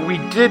 we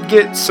did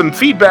get some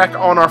feedback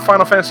on our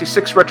Final Fantasy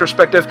VI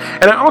retrospective,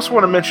 and I also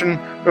want to mention,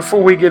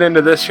 before we get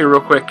into this here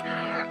real quick,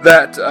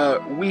 that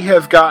we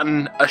have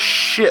gotten a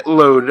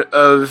shitload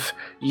of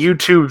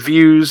YouTube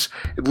views,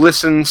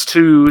 listens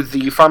to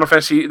the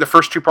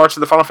first 2 parts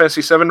of the Final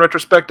Fantasy VII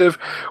retrospective.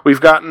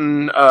 We've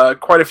gotten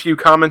quite a few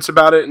comments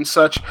about it and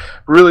such.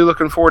 Really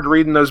looking forward to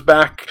reading those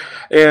back.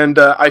 And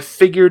I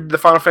figured the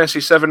Final Fantasy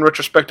VII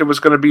retrospective was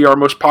going to be our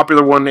most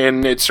popular one,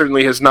 and it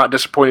certainly has not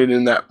disappointed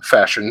in that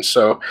fashion.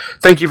 So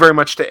thank you very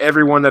much to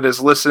everyone that has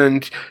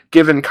listened,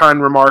 given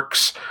kind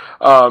remarks.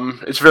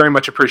 It's very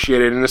much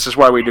appreciated, and this is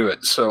why we do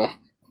it. So,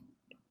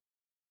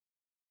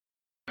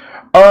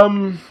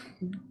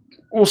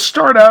 we'll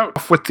start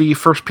out with the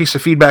first piece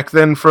of feedback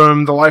then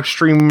from the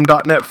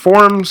Lifestream.net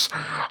forums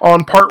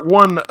on part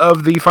 1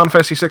 of the Final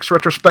Fantasy VI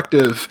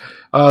retrospective.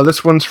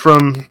 This one's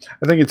from,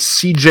 I think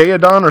it's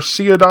CJadon or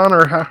Ceadon,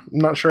 or I'm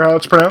not sure how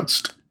it's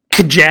pronounced.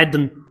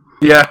 Kajadon.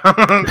 Yeah.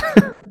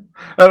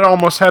 That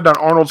almost had that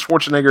Arnold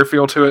Schwarzenegger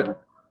feel to it.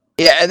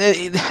 Yeah, and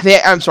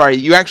then I'm sorry,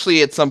 you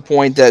actually at some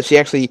point, she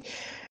actually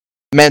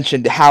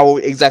mentioned how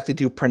exactly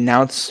to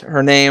pronounce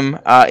her name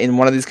in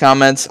one of these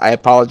comments. I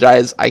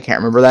apologize, I can't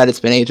remember that.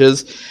 It's been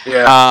ages.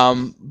 Yeah.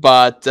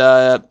 But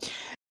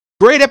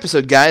great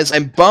episode, guys.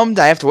 I'm bummed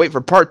I have to wait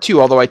for part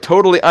 2, although I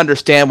totally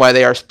understand why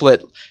they are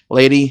split.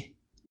 Lady,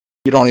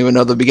 you don't even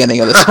know the beginning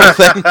of this whole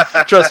thing.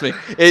 Trust me,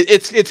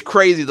 it's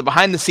crazy. The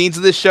behind the scenes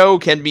of this show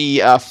can be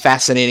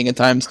fascinating at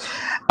times.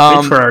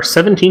 Wait for our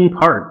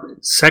 17-part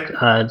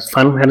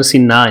Final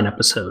Fantasy IX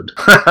episode.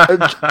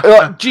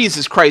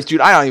 Jesus Christ, dude!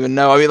 I don't even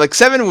know. I mean, like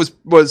 7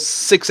 was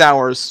 6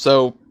 hours,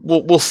 so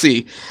we'll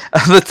see.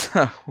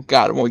 Oh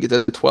God, when we get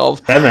to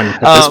 12, 7 at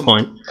this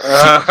point.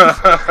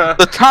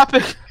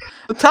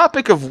 The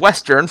topic of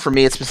Western for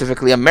me, it's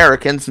specifically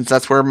American, since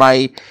that's where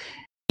my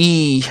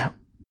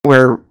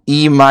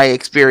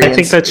experience. I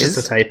think that's just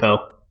a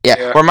typo.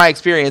 Yeah, where my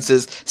experience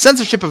is,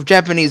 censorship of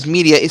Japanese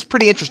media is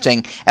pretty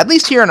interesting. At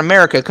least here in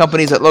America,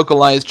 companies that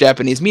localize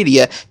Japanese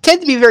media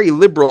tend to be very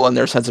liberal in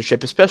their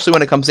censorship, especially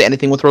when it comes to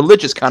anything with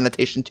religious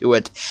connotation to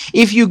it.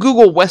 If you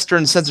Google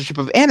Western censorship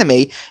of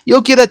anime,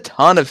 you'll get a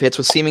ton of hits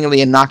with seemingly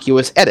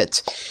innocuous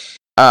edits.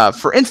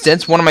 For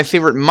instance, one of my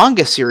favorite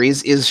manga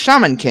series is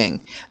Shaman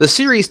King. The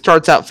series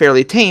starts out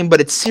fairly tame,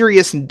 but it's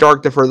serious and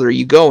dark the further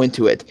you go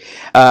into it.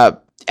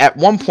 At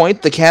one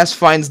point, the cast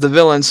finds the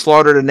villain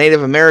slaughtered a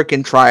Native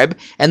American tribe,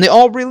 and they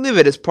all relive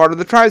it as part of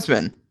the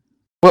tribesmen.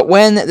 But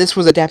when this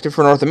was adapted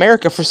for North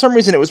America, for some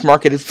reason it was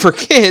marketed for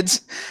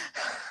kids.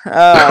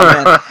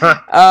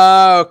 Oh,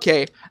 man.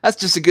 Okay. That's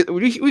just a good...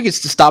 We could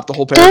just stop the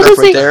whole paragraph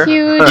right there.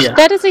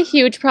 That is a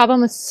huge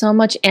problem with so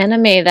much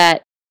anime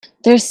that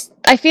there's...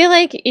 I feel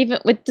like even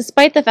with...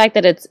 Despite the fact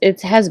that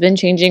it has been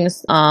changing,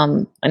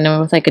 I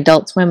know with like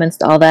Adult Swim and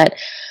all that,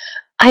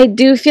 I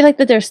do feel like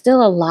that there's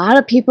still a lot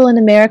of people in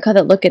America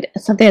that look at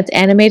something that's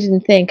animated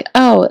and think,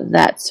 oh,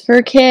 that's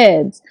for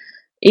kids,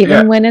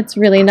 even when it's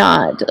really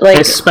not. Like,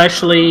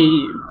 especially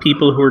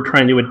people who are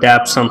trying to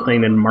adapt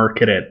something and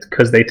market it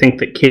because they think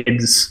that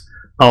kids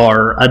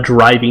are a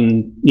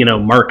driving,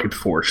 market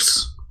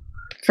force.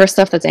 For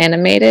stuff that's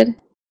animated?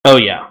 Oh,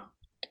 yeah.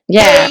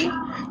 Yeah.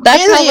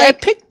 That's how,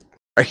 like...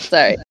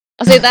 Sorry.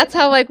 I'll say that's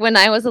how, like, when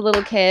I was a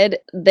little kid,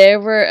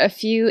 there were a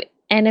few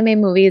anime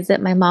movies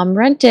that my mom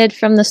rented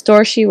from the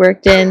store she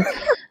worked in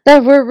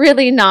that were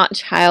really not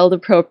child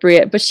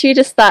appropriate, but she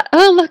just thought,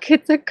 oh look,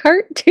 it's a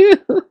cartoon.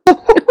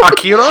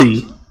 Akira?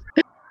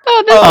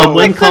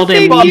 One called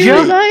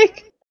Amnesia?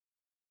 Like?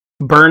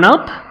 Burn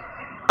Up?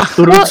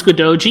 Urutsuki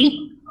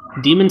Doji?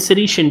 Demon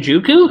City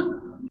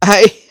Shinjuku?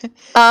 I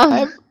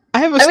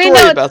have a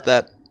story about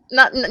that.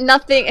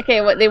 Nothing.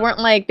 Okay, they weren't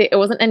like it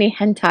wasn't any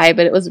hentai,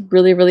 but it was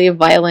really, really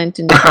violent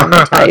and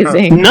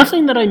traumatizing.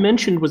 Nothing that I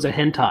mentioned was a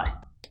hentai.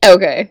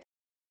 Okay.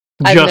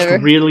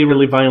 Just really,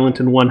 really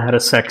violent, and one had a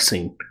sex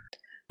scene.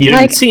 You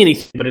didn't see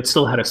anything, but it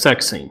still had a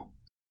sex scene.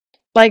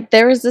 Like,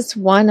 there was this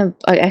one of...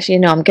 Actually,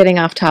 no, I'm getting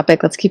off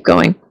topic. Let's keep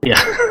going.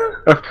 Yeah.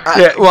 Go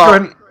ahead,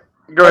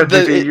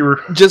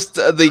 DT. Just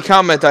the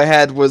comment I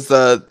had was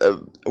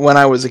when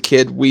I was a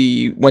kid,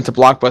 we went to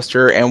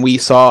Blockbuster and we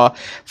saw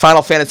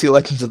Final Fantasy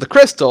Legends of the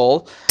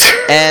Crystal,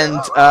 and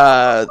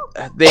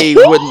they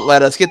wouldn't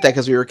let us get that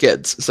because we were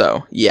kids.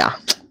 So, yeah.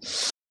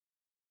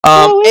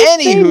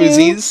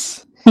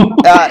 Anywhoosies, and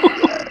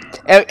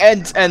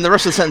the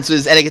rest of the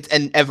sentences, and it gets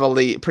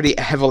pretty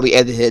heavily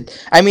edited.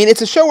 I mean,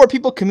 it's a show where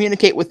people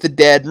communicate with the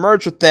dead,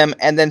 merge with them,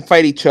 and then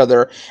fight each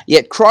other,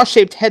 yet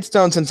cross-shaped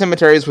headstones and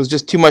cemeteries was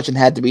just too much and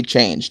had to be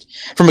changed.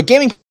 From a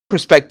gaming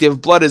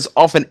perspective, blood is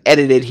often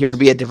edited here to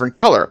be a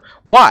different color.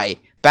 Why?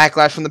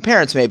 Backlash from the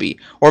parents, maybe.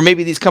 Or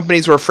maybe these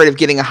companies were afraid of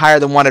getting a higher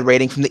than wanted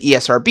rating from the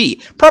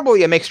ESRB.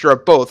 Probably a mixture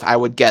of both, I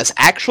would guess.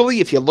 Actually,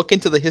 if you look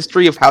into the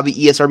history of how the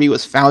ESRB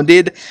was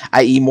founded,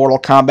 i.e. Mortal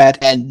Kombat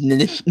and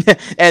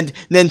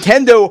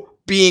Nintendo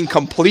being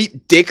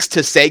complete dicks to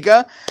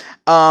Sega,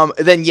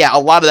 then yeah, a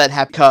lot of that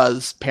happened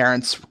because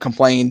parents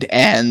complained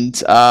and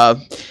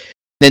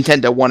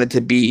Nintendo wanted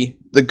to be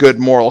the good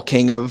moral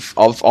king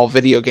of all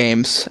video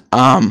games.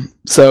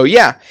 So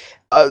yeah.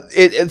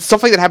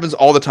 Stuff like that happens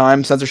all the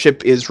time.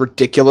 Censorship is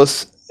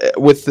ridiculous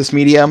with this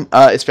medium,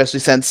 especially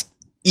since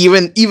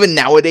even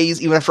nowadays,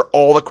 even after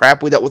all the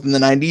crap we dealt with in the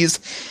 90s,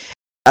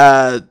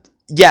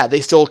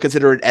 they still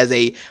consider it as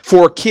a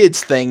for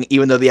kids thing,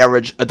 even though the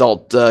average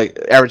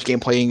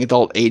game playing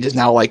adult age is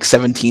now like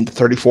 17 to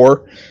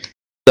 34.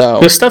 So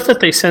the stuff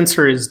that they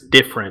censor is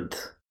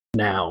different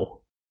now,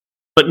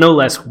 but no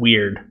less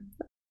weird.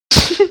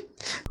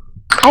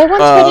 I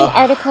once read an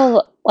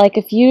article like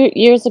a few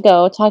years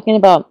ago talking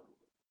about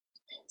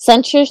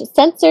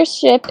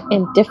censorship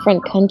in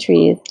different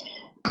countries,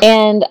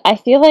 and I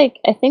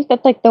think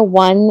that like the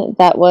one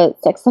that was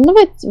like some of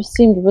it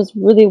was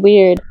really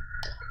weird.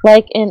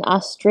 Like in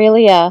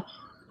Australia,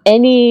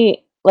 the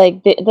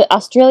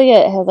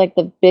Australia has like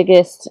the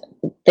biggest.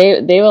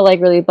 They will like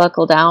really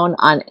buckle down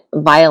on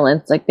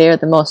violence. Like they're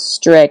the most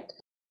strict.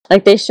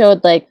 Like they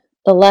showed like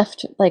the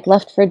Left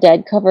 4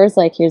 Dead covers.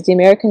 Like here's the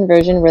American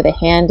version where the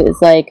hand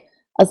is like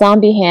a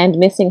zombie hand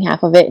missing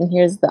half of it, and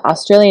here's the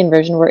Australian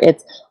version where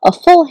it's a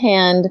full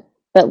hand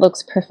that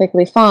looks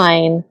perfectly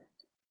fine,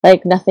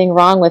 like nothing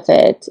wrong with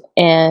it.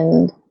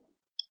 And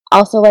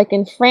also like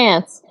in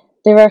France,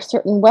 there are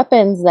certain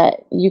weapons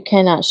that you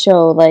cannot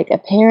show. Like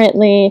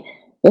apparently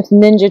with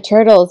Ninja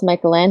Turtles,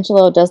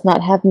 Michelangelo does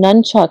not have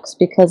nunchucks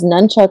because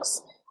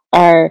nunchucks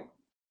are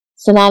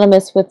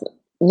synonymous with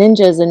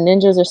ninjas, and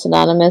ninjas are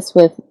synonymous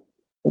with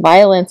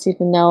violence,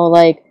 even though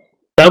like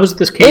that was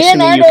the case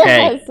Leonardo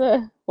in the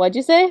UK. What'd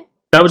you say?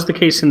 That was the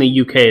case in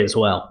the UK as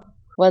well.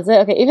 Was it?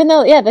 Okay, even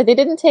though, they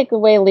didn't take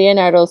away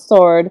Leonardo's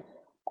sword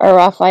or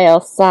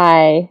Raphael's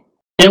sai.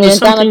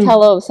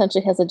 Donatello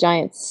essentially has a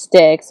giant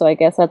stick, so I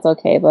guess that's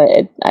okay, but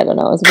I don't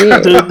know, it's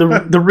weird.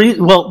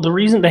 the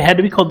reason they had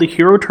to be called the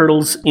Hero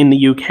Turtles in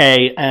the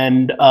UK,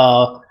 and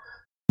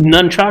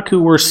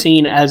nunchaku were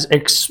seen as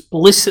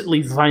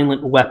explicitly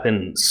violent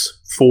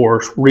weapons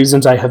for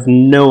reasons I have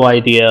no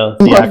idea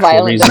the More actual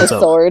violent reasons than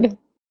a sword.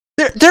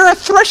 They're a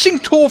threshing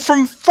tool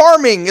from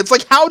farming. It's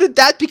like, how did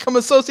that become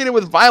associated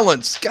with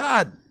violence?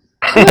 God.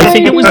 I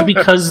think it was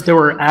because there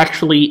were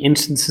actually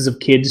instances of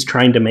kids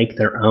trying to make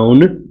their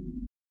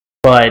own,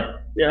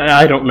 but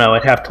I don't know.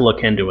 I'd have to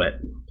look into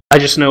it. I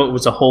just know it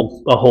was a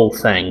whole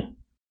thing.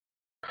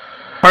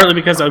 Partly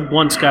because I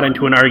once got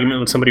into an argument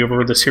with somebody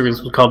over the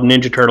series was called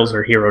Ninja Turtles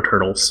or Hero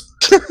Turtles.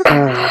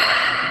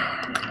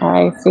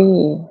 I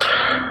see.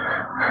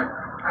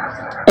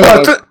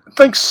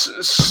 Thanks,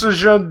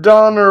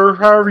 Sajadan, or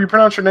however you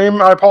pronounce your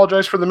name. I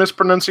apologize for the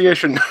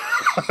mispronunciation.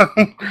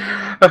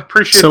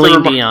 Appreciate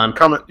Celine the Dion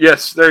comment.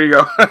 Yes, there you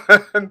go.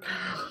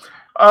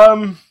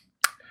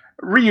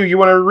 Ryu, you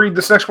want to read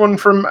this next one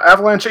from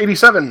Avalanche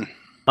 87?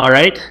 All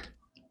right.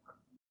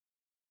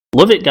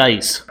 Love it,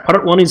 guys.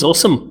 Part 1 is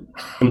awesome.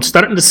 I'm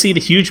starting to see the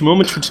huge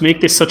moments which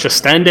make this such a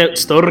standout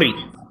story.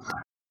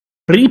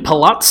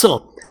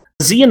 Palazzo.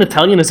 Z in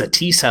Italian is a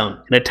T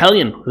sound. In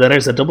Italian, there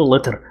is a double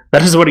letter.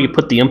 That is where you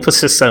put the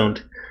emphasis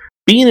sound.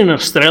 Being an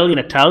Australian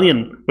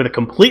Italian with a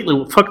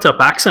completely fucked up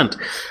accent,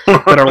 there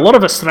are a lot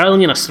of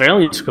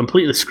Australians who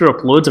completely screw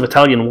up loads of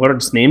Italian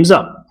words' names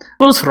up.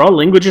 Goes for all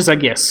languages, I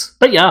guess.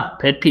 But yeah,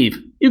 pet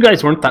peeve. You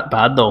guys weren't that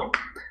bad though.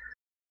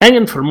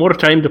 Hanging for more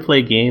time to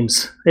play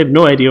games. I have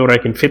no idea where I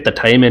can fit the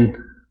time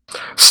in.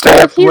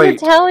 Stay up If he's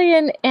late.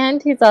 Italian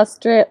and he's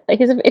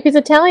if he's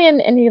Italian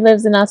and he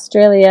lives in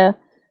Australia,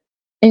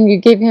 and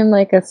you give him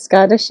like a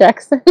Scottish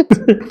accent.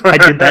 I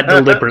did that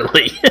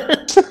deliberately.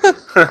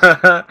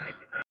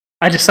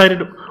 I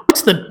decided,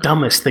 what's the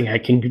dumbest thing I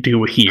can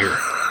do here?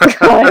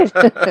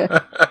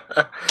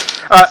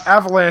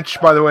 Avalanche,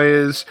 by the way,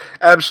 is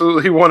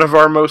absolutely one of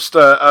our most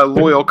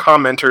loyal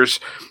commenters.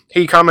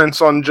 He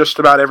comments on just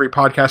about every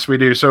podcast we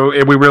do, so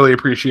we really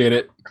appreciate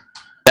it.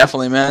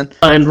 Definitely, man.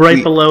 And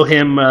right below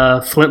him,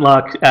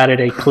 Flintlock added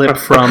a clip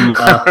from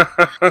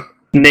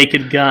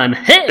Naked Gun.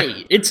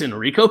 Hey, it's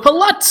Enrico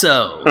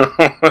Palazzo!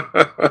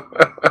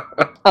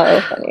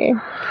 Oh, funny.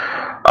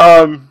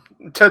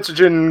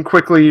 Tetsujin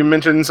quickly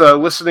mentions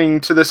listening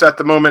to this at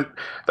the moment.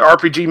 The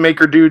RPG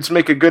Maker dudes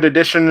make a good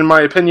addition, in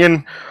my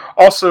opinion.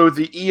 Also,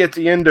 the E at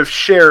the end of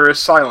share is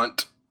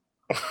silent.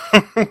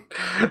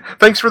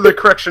 Thanks for the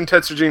correction,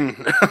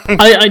 Tetsujin.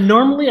 I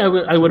normally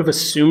I would have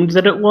assumed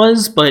that it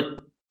was, but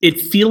it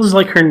feels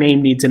like her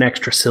name needs an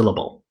extra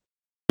syllable.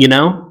 You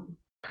know?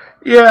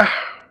 Yeah,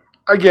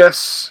 I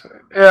guess.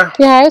 Yeah.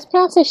 Yeah, I was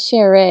pronouncing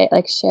Shere,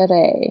 like Shere.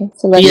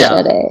 So like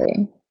Yeah.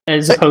 Shere.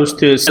 As opposed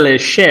to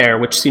share,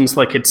 which seems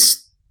like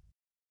it's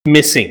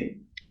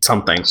missing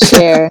something.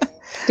 Share.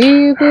 Do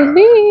you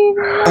believe?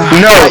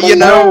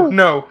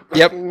 No.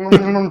 Yep.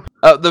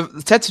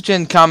 The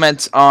Tetsujin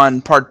comments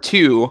on part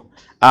 2,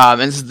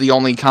 and this is the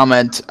only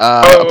comment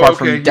apart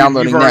from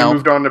downloading you've already now.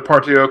 Moved on to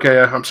part 2. Okay,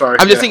 I'm sorry.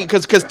 I'm just thinking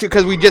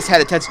because we just had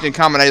a Tetsujin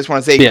comment. I just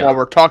want to say while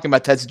we're talking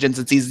about Tetsujin,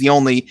 since he's the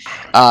only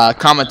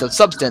comment of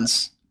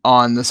substance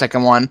on the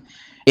second one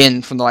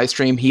from the live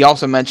stream, he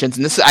also mentions,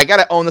 and I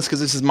gotta own this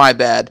because this is my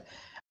bad.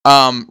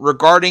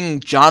 Regarding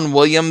John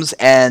Williams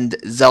and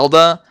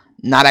Zelda,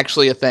 not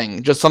actually a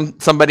thing. Just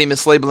somebody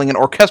mislabeling an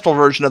orchestral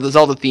version of the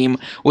Zelda theme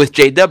with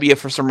JW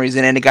for some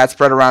reason, and it got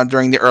spread around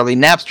during the early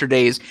Napster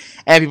days,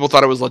 and people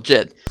thought it was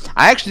legit.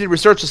 I actually did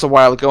research this a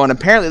while ago, and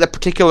apparently that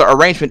particular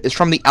arrangement is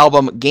from the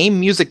album Game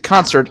Music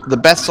Concert, The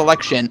Best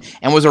Selection,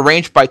 and was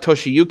arranged by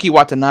Toshiyuki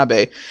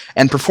Watanabe,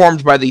 and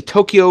performed by the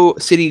Tokyo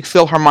City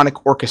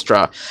Philharmonic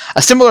Orchestra.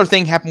 A similar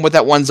thing happened with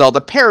that one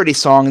Zelda parody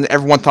song that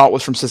everyone thought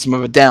was from System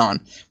of a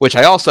Down, which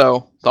I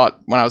also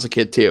thought when I was a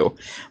kid too.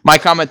 My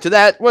comment to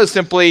that was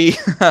simply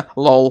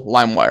lol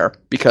LimeWire,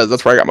 because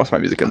that's where I got most of my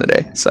music in the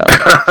day. So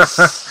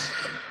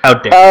How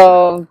dare.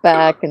 Oh,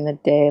 back in the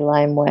day,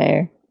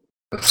 LimeWire.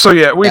 So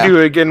yeah, we do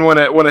again want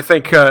to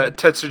thank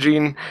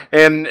Tetsujin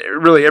and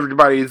really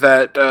everybody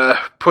that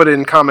put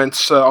in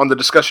comments on the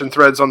discussion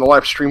threads on the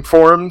live stream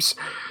forums.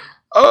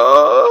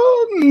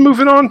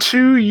 Moving on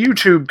to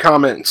YouTube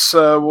comments.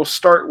 We'll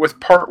start with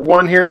part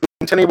 1 here.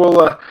 Tenny,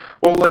 we'll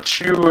let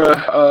you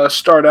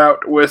start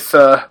out with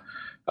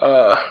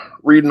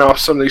reading off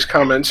some of these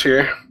comments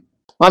here.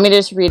 Want me to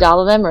just read all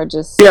of them, or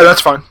just? Yeah,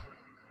 that's fine.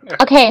 Yeah.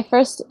 Okay,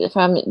 first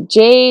from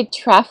J.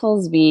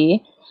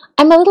 Trafflesby.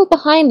 I'm a little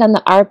behind on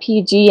the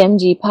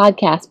RPGMG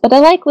podcast, but I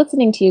like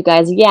listening to you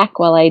guys yak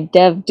while I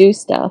do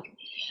stuff.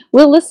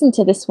 We'll listen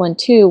to this one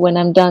too when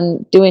I'm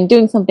done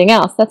doing something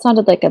else. That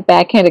sounded like a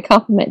backhanded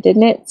compliment,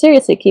 didn't it?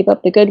 Seriously, keep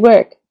up the good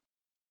work.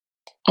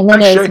 And then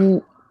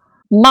there's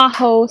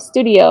Maho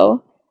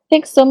Studio.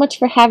 Thanks so much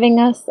for having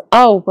us.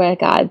 Oh my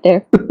God,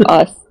 they're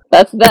us.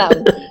 That's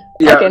them.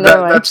 Yeah, okay,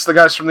 that's the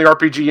guys from the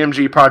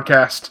RPGMG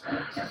podcast.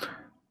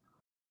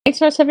 Thanks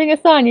for having us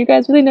on. You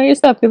guys really know your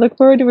stuff. We look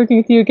forward to working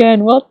with you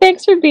again. Well,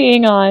 thanks for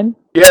being on.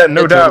 Yeah,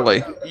 no doubt.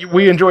 Totally.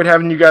 We enjoyed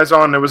having you guys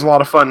on. It was a lot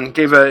of fun.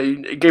 Gave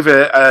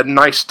a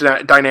nice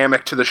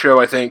dynamic to the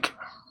show, I think.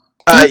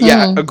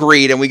 Yeah,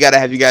 agreed. And we got to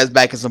have you guys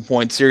back at some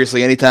point.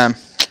 Seriously, anytime.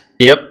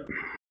 Yep.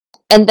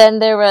 And then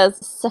there was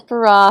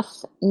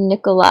Sephiroth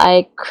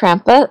Nikolai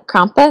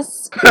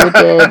Krampus, who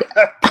did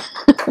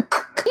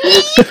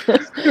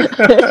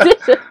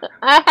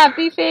a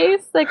happy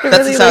face. Like That's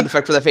really, the sound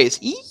effect for that face.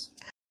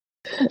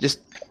 Just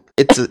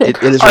it is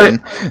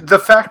written. The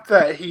fact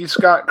that he's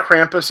got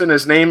Krampus in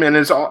his name and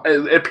it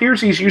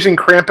appears he's using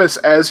Krampus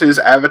as his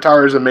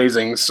avatar is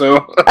amazing.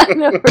 So, I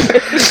know,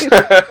 right?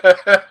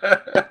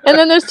 And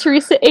then there's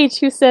Teresa H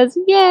who says,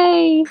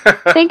 "Yay!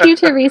 Thank you,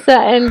 Teresa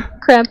and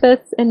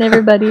Krampus and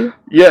everybody."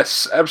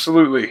 Yes,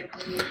 absolutely.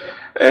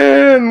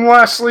 And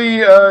lastly,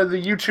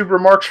 the YouTube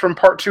remarks from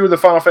Part 2 of the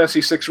Final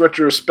Fantasy VI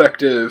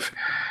Retrospective.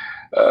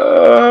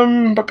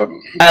 Alloway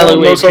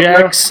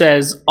Jack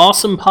says,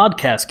 "Awesome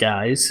podcast,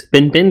 guys.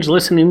 Been binge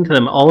listening to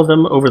them, all of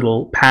them, over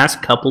the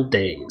past couple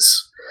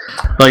days.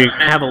 Well, you're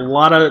gonna have a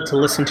lot to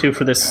listen to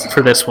for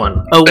this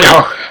one. Oh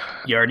wait,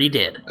 you already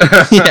did.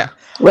 Yeah.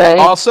 Right.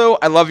 Also,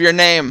 I love your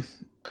name.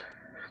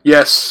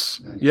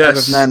 Yes. Out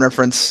of 9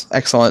 reference.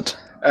 Excellent.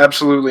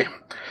 Absolutely.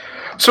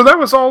 So that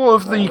was all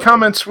of the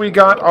comments we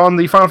got on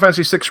the Final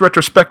Fantasy VI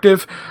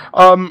Retrospective.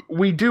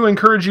 We do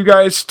encourage you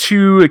guys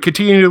to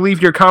continue to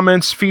leave your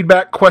comments,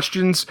 feedback,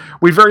 questions.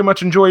 We very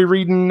much enjoy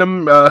reading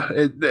them.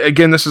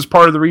 Again, this is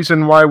part of the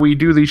reason why we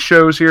do these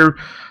shows here.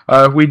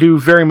 We do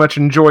very much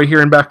enjoy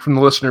hearing back from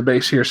the listener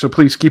base here, so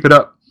please keep it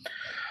up.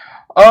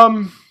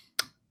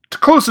 To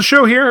close the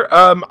show here,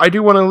 I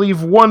do want to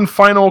leave one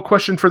final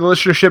question for the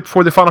listenership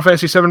for the Final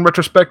Fantasy VII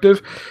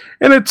Retrospective,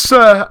 and it's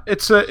I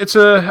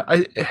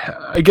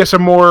guess a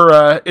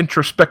more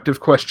introspective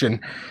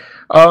question.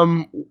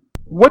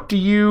 What do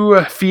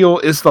you feel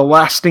is the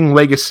lasting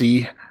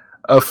legacy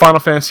of Final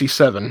Fantasy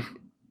VII,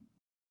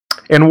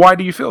 and why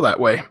do you feel that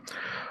way?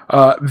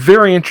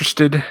 Very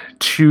interested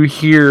to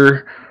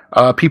hear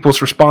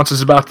people's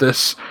responses about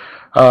this.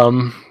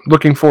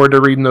 Looking forward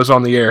to reading those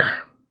on the air.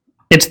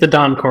 It's the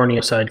Don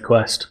Cornea side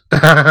quest.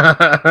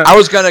 I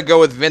was gonna go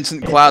with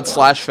Vincent Cloud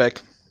 /Fic.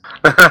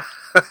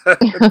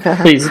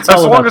 Please, it's as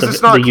all long about as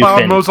it's not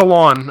Cloud mows a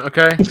lawn,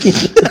 okay?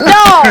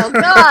 No,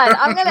 God,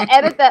 I'm gonna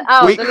edit that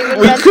out. We Don't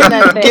even mention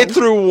that couldn't thing. get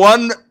through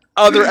one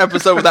other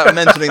episode without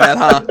mentioning that,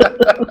 huh?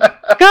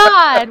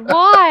 God,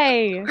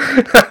 why?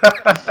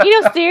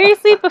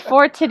 Seriously,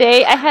 before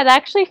today, I had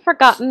actually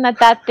forgotten that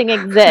thing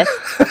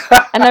exists.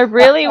 And I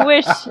really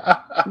wish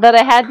that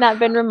I had not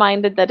been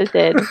reminded that it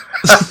did.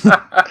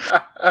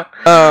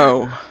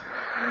 Oh.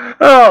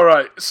 All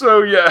right.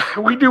 So, yeah,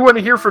 we do want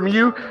to hear from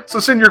you. So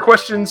send your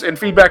questions and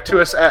feedback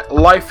to us at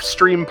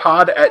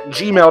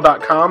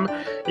lifestreampod@gmail.com.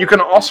 You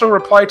can also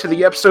reply to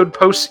the episode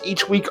posts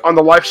each week on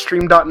the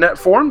lifestream.net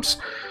forums.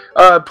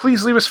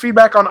 Please leave us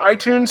feedback on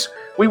iTunes.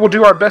 We will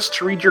do our best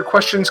to read your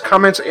questions,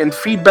 comments, and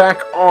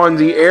feedback on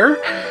the air.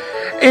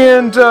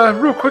 And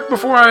real quick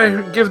before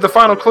I give the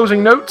final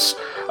closing notes,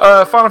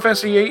 Final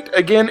Fantasy VIII,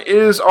 again,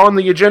 is on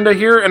the agenda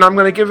here, and I'm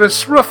going to give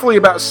us roughly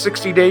about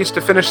 60 days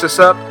to finish this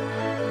up.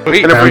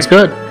 Sweet, sounds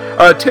good.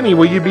 Tinny,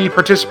 will you be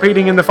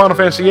participating in the Final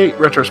Fantasy VIII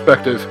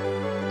retrospective?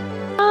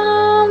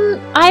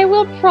 I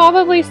will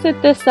probably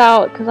sit this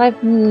out, because I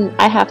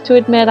have to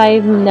admit,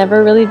 I've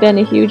never really been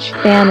a huge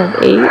fan of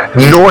 8.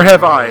 Nor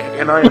have I,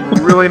 and I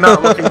am really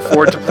not looking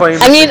forward to playing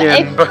this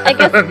again. I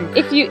guess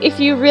if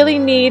you really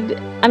need,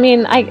 I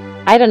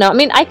don't know.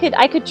 I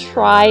could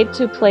try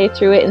to play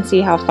through it and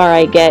see how far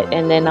I get,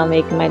 and then I'll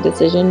make my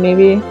decision,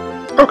 maybe.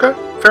 Okay,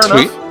 fair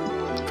Sweet.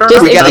 enough. Fair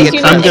Just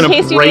enough. I'm gonna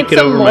break it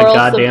over my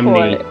goddamn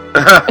knee.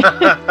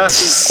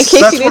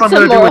 That's what I'm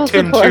gonna do with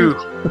 10 too.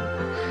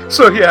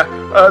 So yeah,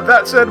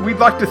 that said, we'd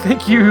like to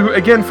thank you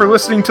again for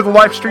listening to the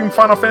Lifestream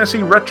Final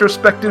Fantasy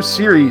Retrospective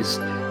Series.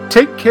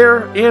 Take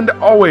care and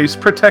always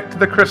protect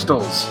the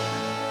crystals.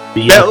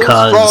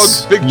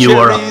 Because you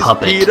are a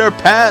puppet. Peter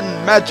Pan,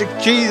 magic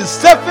cheese,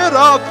 step it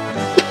up!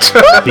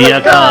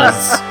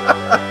 Because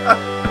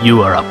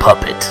you are a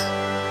puppet.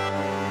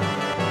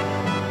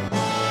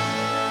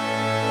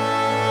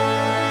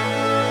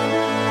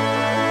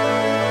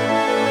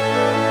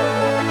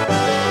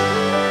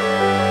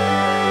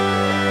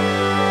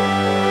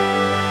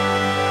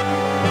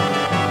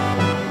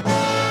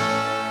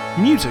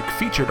 Music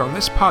featured on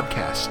this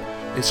podcast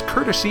is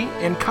courtesy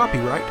and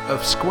copyright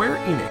of Square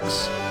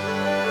Enix.